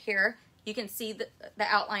pocket here. You can see the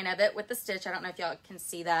outline of it with the stitch. I don't know if y'all can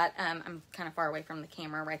see that. I'm kind of far away from the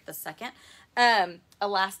camera right this second.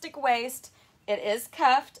 Elastic waist. It is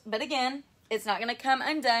cuffed, but again, it's not going to come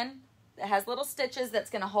undone. It has little stitches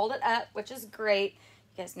that's going to hold it up, which is great.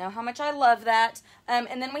 You guys know how much I love that.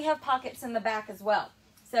 And then we have pockets in the back as well.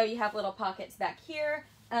 So you have little pockets back here.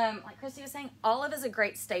 Like Christy was saying, olive is a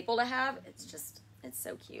great staple to have. It's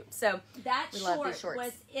so cute. So that we love these short shorts.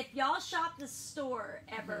 was, if y'all shop the store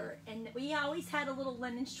ever, and we always had a little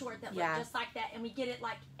linen short that looked just like that, and we get it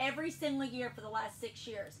like every single year for the last 6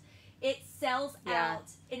 years. It sells out,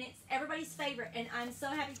 and it's everybody's favorite, and I'm so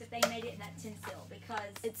happy that they made it in that tinsel because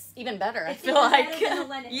it's even better. I it's feel even like better than the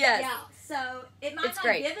linen. yes. Yeah. So it might It's not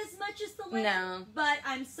great. give as much as the linen, No. but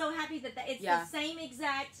I'm so happy that it's the same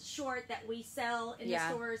exact short that we sell in the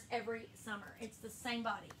stores every summer. It's the same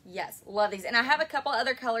body. Yes, love these. And I have a couple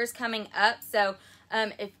other colors coming up, so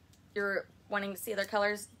if you're wanting to see other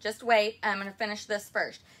colors, just wait. I'm going to finish this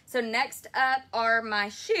first. So next up are my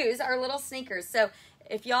shoes, our little sneakers. So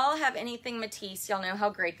if y'all have anything Matisse, y'all know how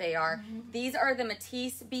great they are. These are the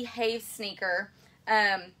Matisse Behave sneaker.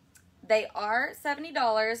 They are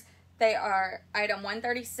 $70. They are item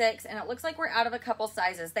 136, and it looks like we're out of a couple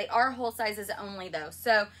sizes. They are whole sizes only, though.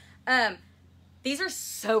 So these are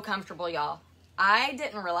so comfortable, y'all. I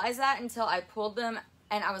didn't realize that until I pulled them,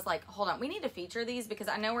 and I was like, hold on, we need to feature these because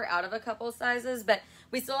I know we're out of a couple sizes, but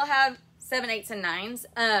we still have 7, 8s, and 9s.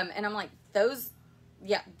 And I'm like, those,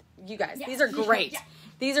 you guys, these are great.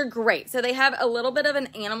 These are great. So they have a little bit of an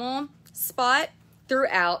animal spot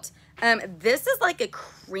throughout. This is like a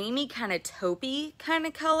creamy kind of taupey kind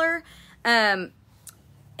of color. And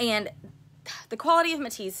the quality of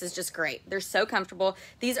Matisse is just great. They're so comfortable.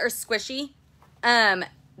 These are squishy.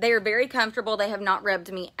 They are very comfortable. They have not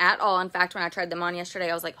rubbed me at all. In fact, when I tried them on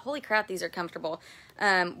yesterday, I was like, holy crap, these are comfortable.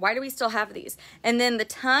 Why do we still have these? And then the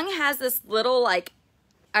tongue has this little, like,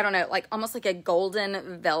 I don't know, like almost like a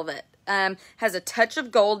golden velvet. Has a touch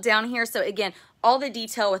of gold down here. So again, all the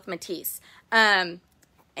detail with Matisse. And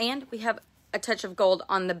we have a touch of gold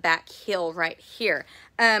on the back heel right here.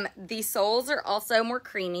 The soles are also more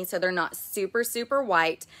creamy, so they're not super, super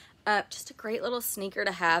white. Just a great little sneaker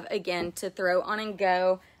to have, again, to throw on and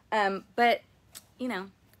go. But, you know,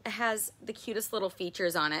 it has the cutest little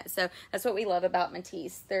features on it. So that's what we love about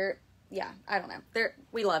Matisse. I don't know.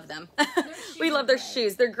 We love them. We love their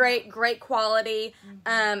shoes. They're great quality.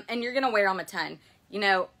 And you're going to wear them a ton. You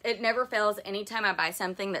know, it never fails. Anytime I buy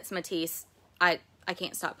something that's Matisse, I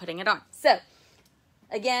can't stop putting it on. So,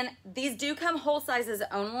 again, these do come whole sizes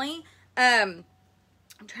only. I'm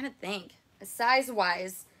trying to think.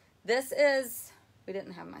 Size-wise, this is... We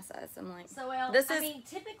didn't have my size. I'm like... So, well, this I is, mean,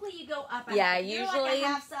 typically you go up. Yeah, if you're usually... like a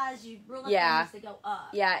half size, you really have to go up.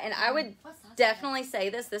 Yeah, and I would definitely say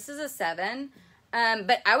this. This is a 7.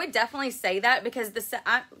 But I would definitely say that because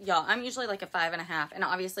y'all, I'm usually like a 5.5, and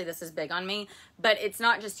obviously this is big on me, but it's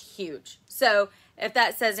not just huge. So if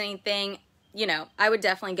that says anything, you know, I would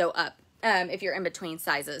definitely go up. If you're in between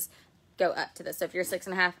sizes, go up to this. So if you're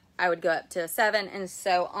 6.5, I would go up to a 7, and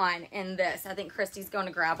so on in this. I think Christy's going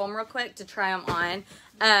to grab them real quick to try them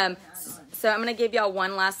on. So I'm going to give y'all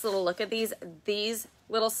one last little look at these. These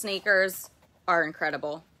little sneakers are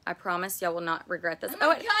incredible. I promise y'all will not regret this. Oh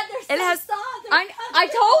my God, they're so soft. I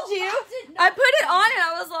told you. I put it on and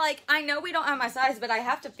I was like, I know we don't have my size, but I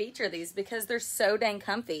have to feature these because they're so dang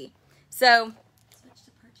comfy. So,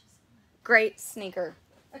 great sneaker.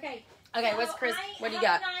 Okay. Okay, what's Chris? What do you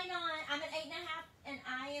got? I'm an 8.5, and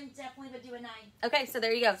I am definitely would do a 9. Okay, so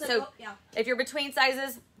there you go. So yeah. If you're between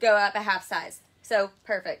sizes, go up a half size. So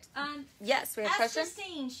perfect. Yes, we have ask questions.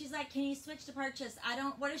 Christine. She's like, can you switch to purchase?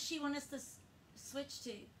 What does she want us to switch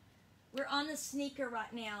to? We're on the sneaker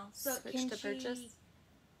right now, so Switch to purchase?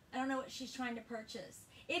 I don't know what she's trying to purchase.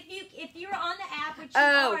 If you're on the app, which you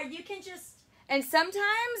are, you can just. And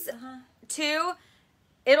sometimes too,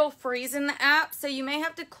 it'll freeze in the app, so you may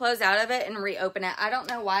have to close out of it and reopen it. I don't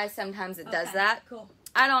know why sometimes it does that. Cool.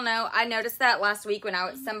 I don't know. I noticed that last week when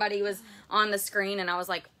somebody was on the screen, and I was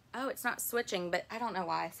like, oh, it's not switching, but I don't know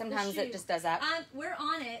why. Sometimes it just does that. We're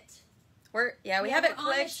on it. We have it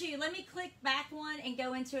clicked. On the shoe. Let me click back one and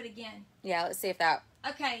go into it again. Yeah, let's see if that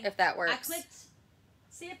Okay. If that works. I clicked.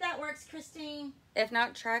 See if that works, Christine. If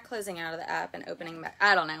not, try closing out of the app and opening back.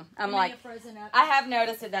 I don't know. I'm It may like, have frozen up. I have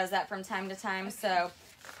noticed it does that from time to time. Okay. So,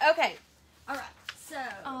 okay. All right. So.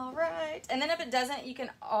 All right. And then if it doesn't, you can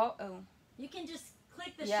You can just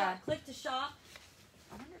click the Yeah. shop. Click to shop.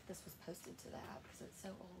 I wonder if this was posted to the app because it's so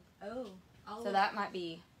old. Oh. I'll So look. that might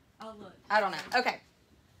be, I'll look. I don't know. Okay.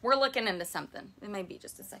 We're looking into something. It may be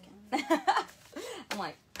just a second. I'm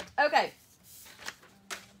like, okay.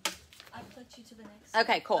 I clicked you to the next.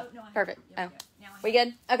 Okay, cool. Oh, no, I Perfect. haven't. Oh. Now I We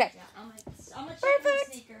good? Okay. Yeah, I'm gonna check Perfect.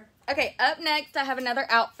 the sneaker. Okay, up next, I have another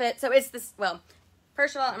outfit. So it's this, well,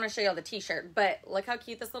 first of all, I'm going to show you all the t-shirt, but look how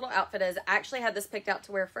cute this little outfit is. I actually had this picked out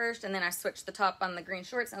to wear first, and then I switched the top on the green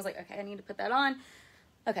shorts, and I was like, okay, I need to put that on.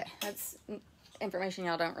 Okay, that's information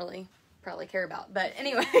y'all don't really probably care about. But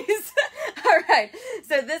anyways, all right.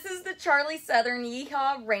 So this is the Charlie Southern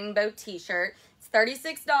Yeehaw Rainbow t-shirt. It's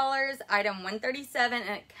 $36, item 137,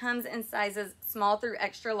 and it comes in sizes small through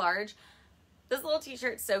extra large. This little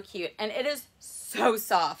t-shirt's so cute, and it is so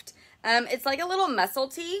soft. It's like a little muscle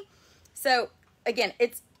tee. So again,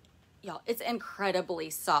 it's incredibly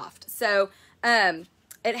soft. So it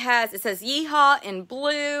says Yeehaw in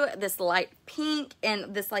blue, this light pink,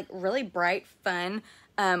 and this like really bright, fun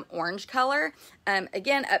orange color.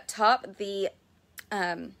 Again, up top, the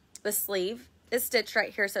sleeve is stitched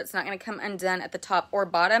right here, so it's not going to come undone at the top or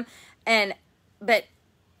bottom. But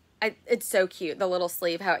it's so cute, the little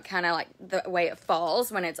sleeve, how it kind of like the way it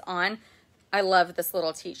falls when it's on. I love this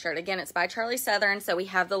little t-shirt. Again, it's by Charlie Southern, so we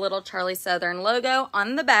have the little Charlie Southern logo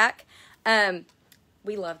on the back.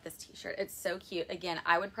 We love this t-shirt. It's so cute. Again,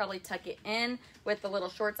 I would probably tuck it in with the little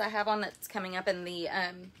shorts I have on that's coming up in the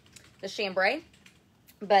chambray.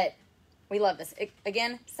 But we love this.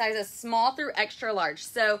 Again, sizes small through extra large.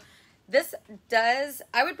 So this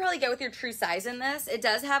I would probably go with your true size in this. It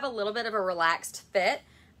does have a little bit of a relaxed fit.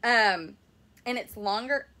 And it's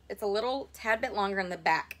longer. It's a little tad bit longer in the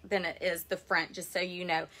back than it is the front, just so you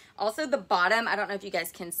know. Also, the bottom, I don't know if you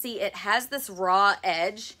guys can see, it has this raw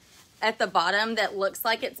edge at the bottom that looks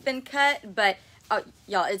like it's been cut, but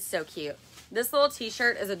y'all, it's so cute. This little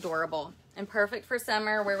t-shirt is adorable and perfect for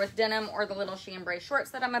summer. Wear with denim or the little chambray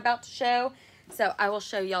shorts that I'm about to show. So I will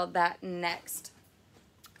show y'all that next.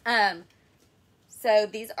 So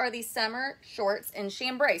these are the summer shorts in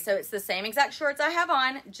chambray. So it's the same exact shorts I have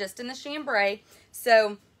on, just in the chambray.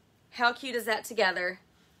 So how cute is that together?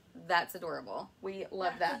 That's adorable. We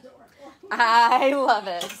love that. I love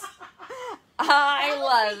it. I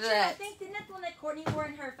love it. I think didn't that the one that Courtney wore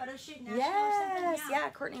in her photo shoot? National or something? Yes, yeah,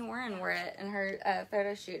 Courtney Warren wore it in her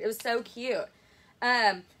photo shoot. It was so cute.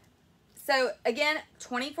 So again,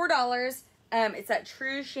 $24. It's that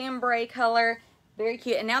true chambray color. Very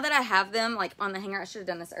cute. And now that I have them like on the hanger, I should have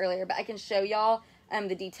done this earlier, but I can show y'all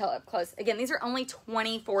the detail up close. Again, these are only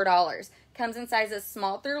 $24. Comes in sizes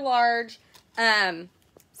small through large.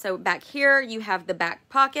 So back here, you have the back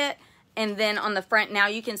pocket. And then on the front, now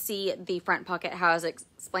you can see the front pocket, how I was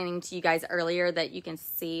explaining to you guys earlier, that you can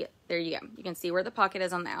see, there you go. You can see where the pocket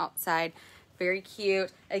is on the outside. Very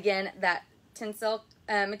cute. Again, that Tencel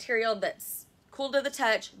material that's cool to the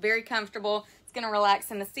touch, very comfortable. It's going to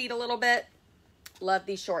relax in the seat a little bit. Love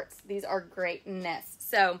these shorts. These are greatness.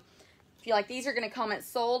 So if you like these, you're going to comment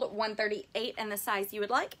sold, 138 and the size you would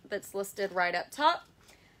like. That's listed right up top.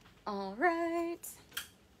 All right.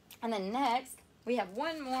 And then next, we have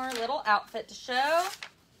one more little outfit to show.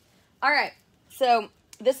 All right. So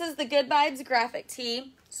this is the Good Vibes graphic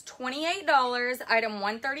tee. It's $28. Item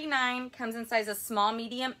 139. Comes in sizes small,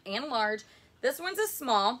 medium, and large. This one's a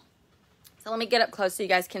small. So let me get up close so you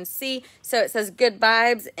guys can see. So it says Good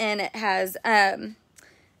Vibes, and it has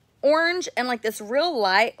orange and like this real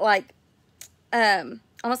light, like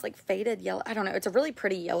almost like faded yellow. I don't know. It's a really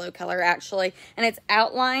pretty yellow color actually. And it's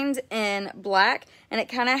outlined in black, and it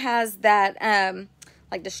kind of has that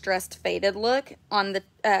like distressed faded look on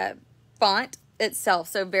the font itself.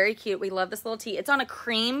 So very cute. We love this little tee. It's on a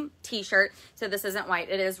cream t-shirt. So this isn't white.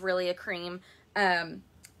 It is really a cream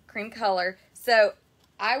color. So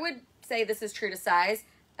I would say this is true to size.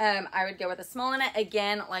 I would go with a small in it.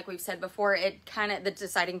 Again, like we've said before, the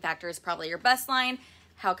deciding factor is probably your bust line,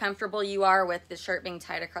 how comfortable you are with the shirt being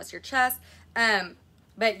tied across your chest.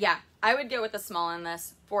 But yeah, I would go with a small in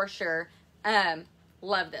this for sure.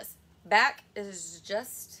 Love this. Back is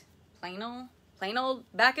just plain old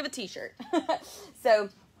back of a t-shirt. So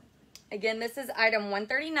again, this is item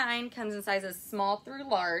 139, comes in sizes small through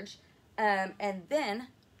large. And then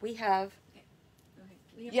we have,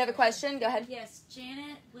 you have a question? Go ahead. Yes,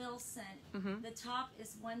 Janet Wilson. Mm-hmm. The top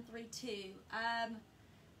is 132.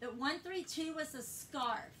 The 132 was a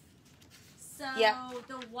scarf. So Yep.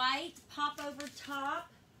 the white pop over top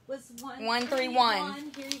was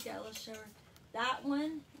 131. Here you go. Let's show her that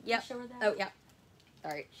one. Yep. Show her that. Oh, yeah.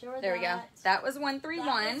 Sorry. Show her There we go. That was 131.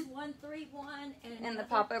 That was 131. And the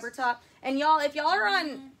pop over top. And y'all, if y'all are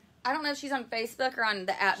on, I don't know if she's on Facebook or on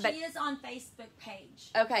the app, but she is on Facebook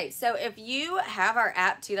page. okay, so if you have our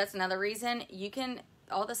app too, that's another reason you can.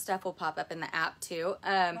 All the stuff will pop up in the app too.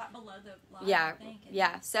 Right below the line, Yeah, I think.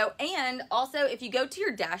 yeah. So, and also if you go to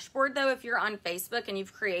your dashboard though, if you're on Facebook and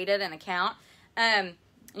you've created an account, and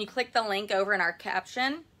you click the link over in our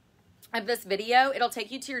caption of this video, it'll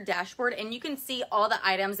take you to your dashboard and you can see all the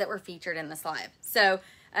items that were featured in this live. So,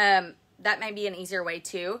 that may be an easier way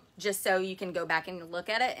too, just so you can go back and look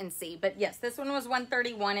at it and see. But yes, this one was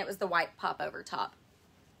 131. It was the white pop over top.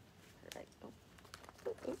 Perfect.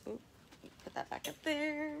 Oh. Put that back up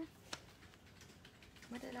there.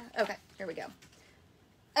 Okay, here we go.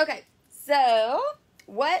 Okay, so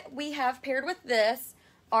what we have paired with this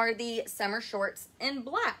are the summer shorts in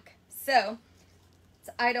black. So it's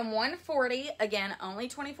item 140. Again, only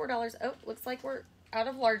 $24. Oh, looks like we're out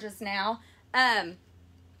of larges now.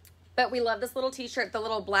 But we love this little t-shirt. The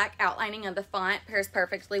little black outlining of the font pairs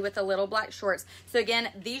perfectly with the little black shorts. So again,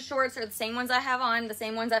 these shorts are the same ones I have on, the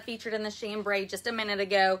same ones I featured in the chambray just a minute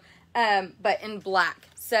ago, but in black.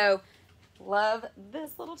 So love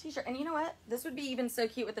this little t-shirt. And you know what? This would be even so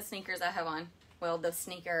cute with the sneakers I have on. Well, the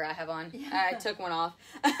sneaker I have on. Yeah. I took one off.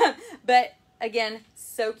 But again,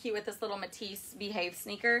 so cute with this little Matisse Behave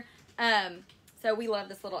sneaker. So we love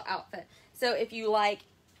this little outfit. So if you like,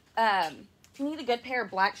 if you need a good pair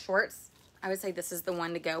of black shorts, I would say this is the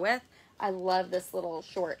one to go with. I love this little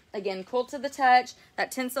short. Again, cool to the touch,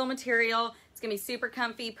 that tencel material. It's going to be super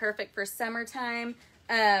comfy, perfect for summertime.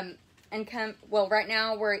 Well, right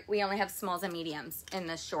now we only have smalls and mediums in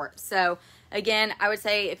this short. So again, I would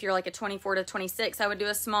say if you're like a 24 to 26, I would do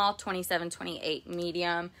a small, 27, 28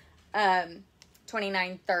 medium,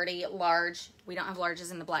 29, 30 large. We don't have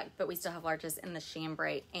larges in the black, but we still have larges in the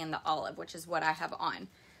chambray and the olive, which is what I have on.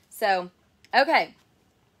 So, okay.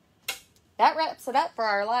 That wraps it up for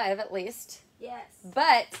our live, at least. Yes.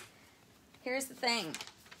 But here's the thing.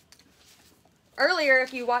 Earlier,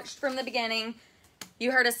 if you watched from the beginning,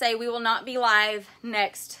 you heard us say we will not be live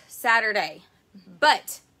next Saturday,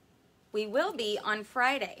 but we will be on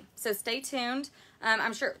Friday. So stay tuned.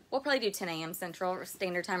 I'm sure we'll probably do 10 a.m. Central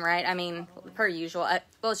Standard Time, right? I mean, per usual. Well,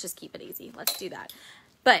 let's just keep it easy. Let's do that.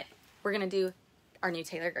 But we're going to do our new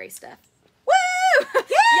Taylor Gray stuff. Woo! Yay!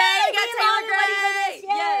 We got Taylor Gray! Yay,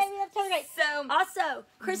 Yes. we have Taylor Gray. So, Also,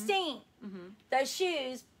 Christine, those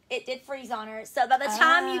shoes, it did freeze on her. So by the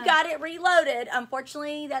time you got it reloaded,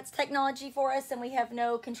 unfortunately, that's technology for us, and we have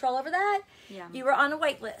no control over that. Yeah. You were on a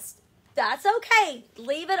wait list. That's okay.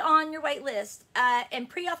 Leave it on your wait list and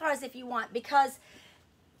pre-authorize if you want, because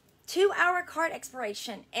 2-hour cart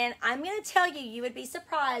expiration. And I'm going to tell you, you would be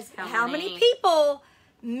surprised how many people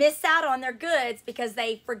miss out on their goods because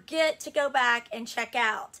they forget to go back and check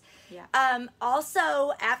out. Yeah.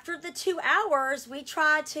 Also, after the 2 hours, we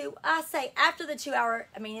try to, I say after the 2 hour,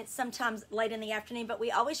 I mean, it's sometimes late in the afternoon, but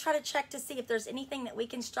we always try to check to see if there's anything that we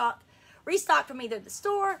can restock from either the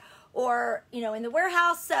store or, in the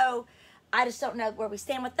warehouse. So I just don't know where we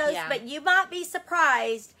stand with those, but you might be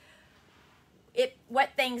surprised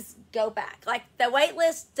what things go back. Like the wait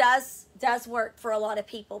list does work for a lot of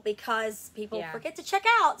people because people forget to check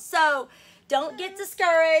out. So don't get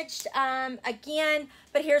discouraged. Again,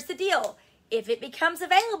 but here's the deal: if it becomes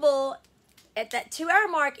available at that 2-hour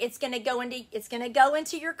mark, it's gonna go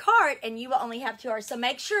into your cart, and you will only have 2 hours. So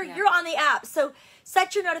make sure you're on the app. So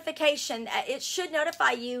set your notification. It should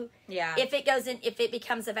notify you if it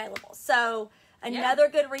becomes available. So another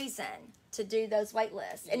good reason to do those wait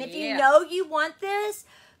lists. And if you know you want this,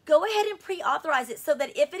 go ahead and pre-authorize it so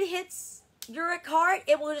that if it hits your cart,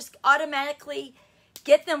 it will just automatically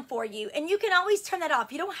get them for you. And you can always turn that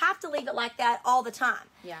off. You don't have to leave it like that all the time.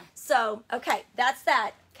 Yeah. So, okay, that's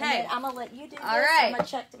that. Okay. I'm going to let you do this. All right. I'm going to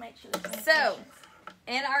check to make sure there's no So,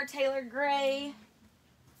 in our Taylor Gray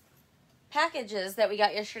packages that we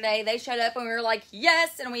got yesterday, they showed up and we were like,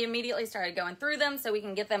 yes, and we immediately started going through them so we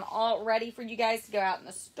can get them all ready for you guys to go out in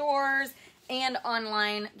the stores and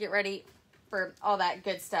online, get ready for all that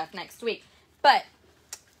good stuff next week. But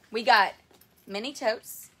we got mini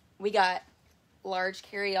totes, we got large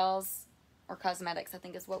carry-alls, or cosmetics, I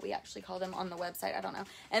think is what we actually call them on the website, I don't know.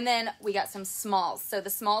 And then we got some smalls. So the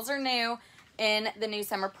smalls are new in the new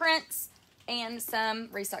summer prints and some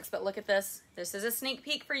restocks. But look at this. This is a sneak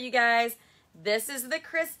peek for you guys. This is the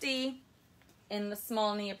Christy in the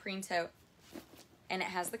small neoprene tote. And it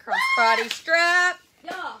has the crossbody strap.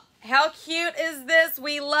 Yeah. How cute is this?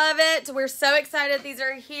 We love it. We're so excited these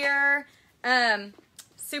are here.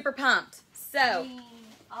 Super pumped. So,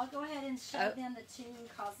 I'll go ahead and show them the 2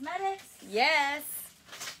 cosmetics. yes.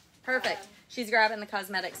 Perfect. She's grabbing the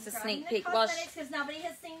cosmetics to sneak peek. Cosmetics because nobody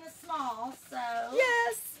has seen the small, so.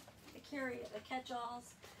 Yes. The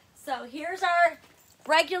catch-alls. So here's our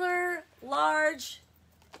regular, large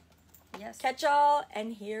catch-all,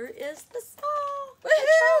 and here is the small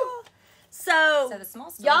catch-all. So the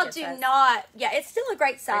small still y'all good do size. not, it's still a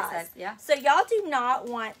great size. Great size, yeah. So y'all do not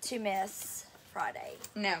want to miss Friday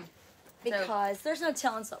No. because there's no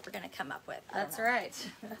telling what we're going to come up with. That's right.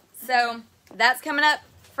 So that's coming up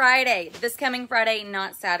Friday. This coming Friday,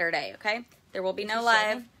 not Saturday, okay? There will be no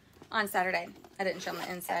live on Saturday. I didn't show them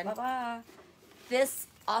the inside. Bye-bye. This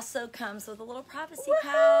also comes with a little privacy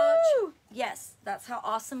Woohoo! pouch. Yes, that's how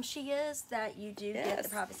awesome she is that you do get Yes. the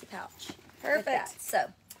privacy pouch. Perfect. With that.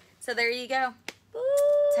 So there you go.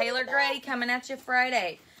 Ooh, Taylor Gray coming at you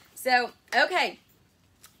Friday. So, okay.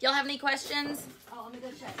 Y'all have any questions? Oh, let me go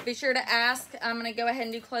check. Be sure to ask. I'm going to go ahead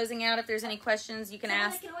and do closing out. If there's any questions, you can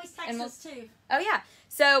ask. They can always text and we'll- us too. Oh, yeah.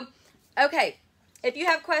 So, okay. If you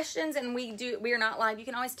have questions and we are not live, you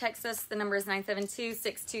can always text us. The number is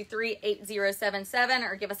 972-623-8077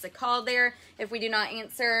 or give us a call there. If we do not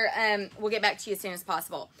answer, we'll get back to you as soon as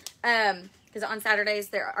possible. Because on Saturdays,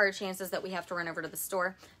 there are chances that we have to run over to the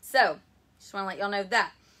store. So, just want to let y'all know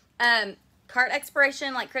that. Cart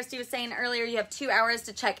expiration, like Christy was saying earlier, you have 2 hours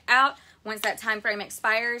to check out. Once that time frame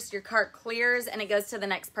expires, your cart clears and it goes to the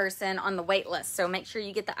next person on the wait list. So make sure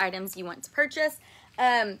you get the items you want to purchase.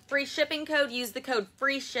 Free shipping code, use the code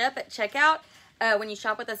FREESHIP at checkout. When you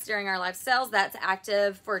shop with us during our live sales, that's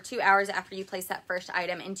active for 2 hours after you place that first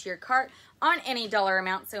item into your cart on any dollar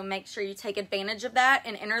amount. So make sure you take advantage of that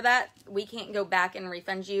and enter that. We can't go back and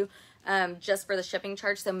refund you just for the shipping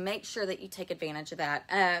charge. So make sure that you take advantage of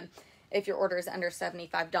that if your order is under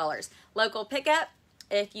 $75. Local pickup.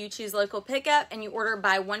 If you choose local pickup and you order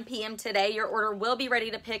by 1 p.m. today, your order will be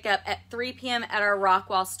ready to pick up at 3 p.m. at our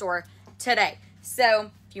Rockwall store today.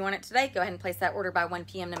 So if you want it today, go ahead and place that order by 1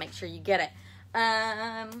 p.m. to make sure you get it.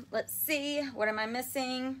 Let's see. What am I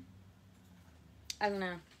missing? I don't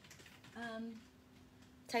know.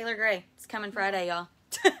 Taylor Gray. It's coming Friday, y'all.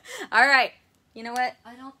 All right. You know what?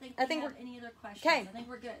 I don't think I think we have we're- any other questions. Okay. I think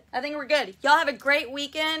we're good. I think we're good. Y'all have a great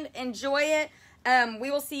weekend. Enjoy it. We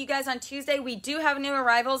will see you guys on Tuesday. We do have new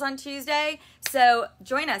arrivals on Tuesday. So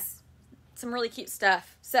join us. Some really cute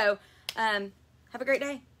stuff. So have a great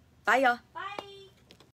day. Bye, y'all.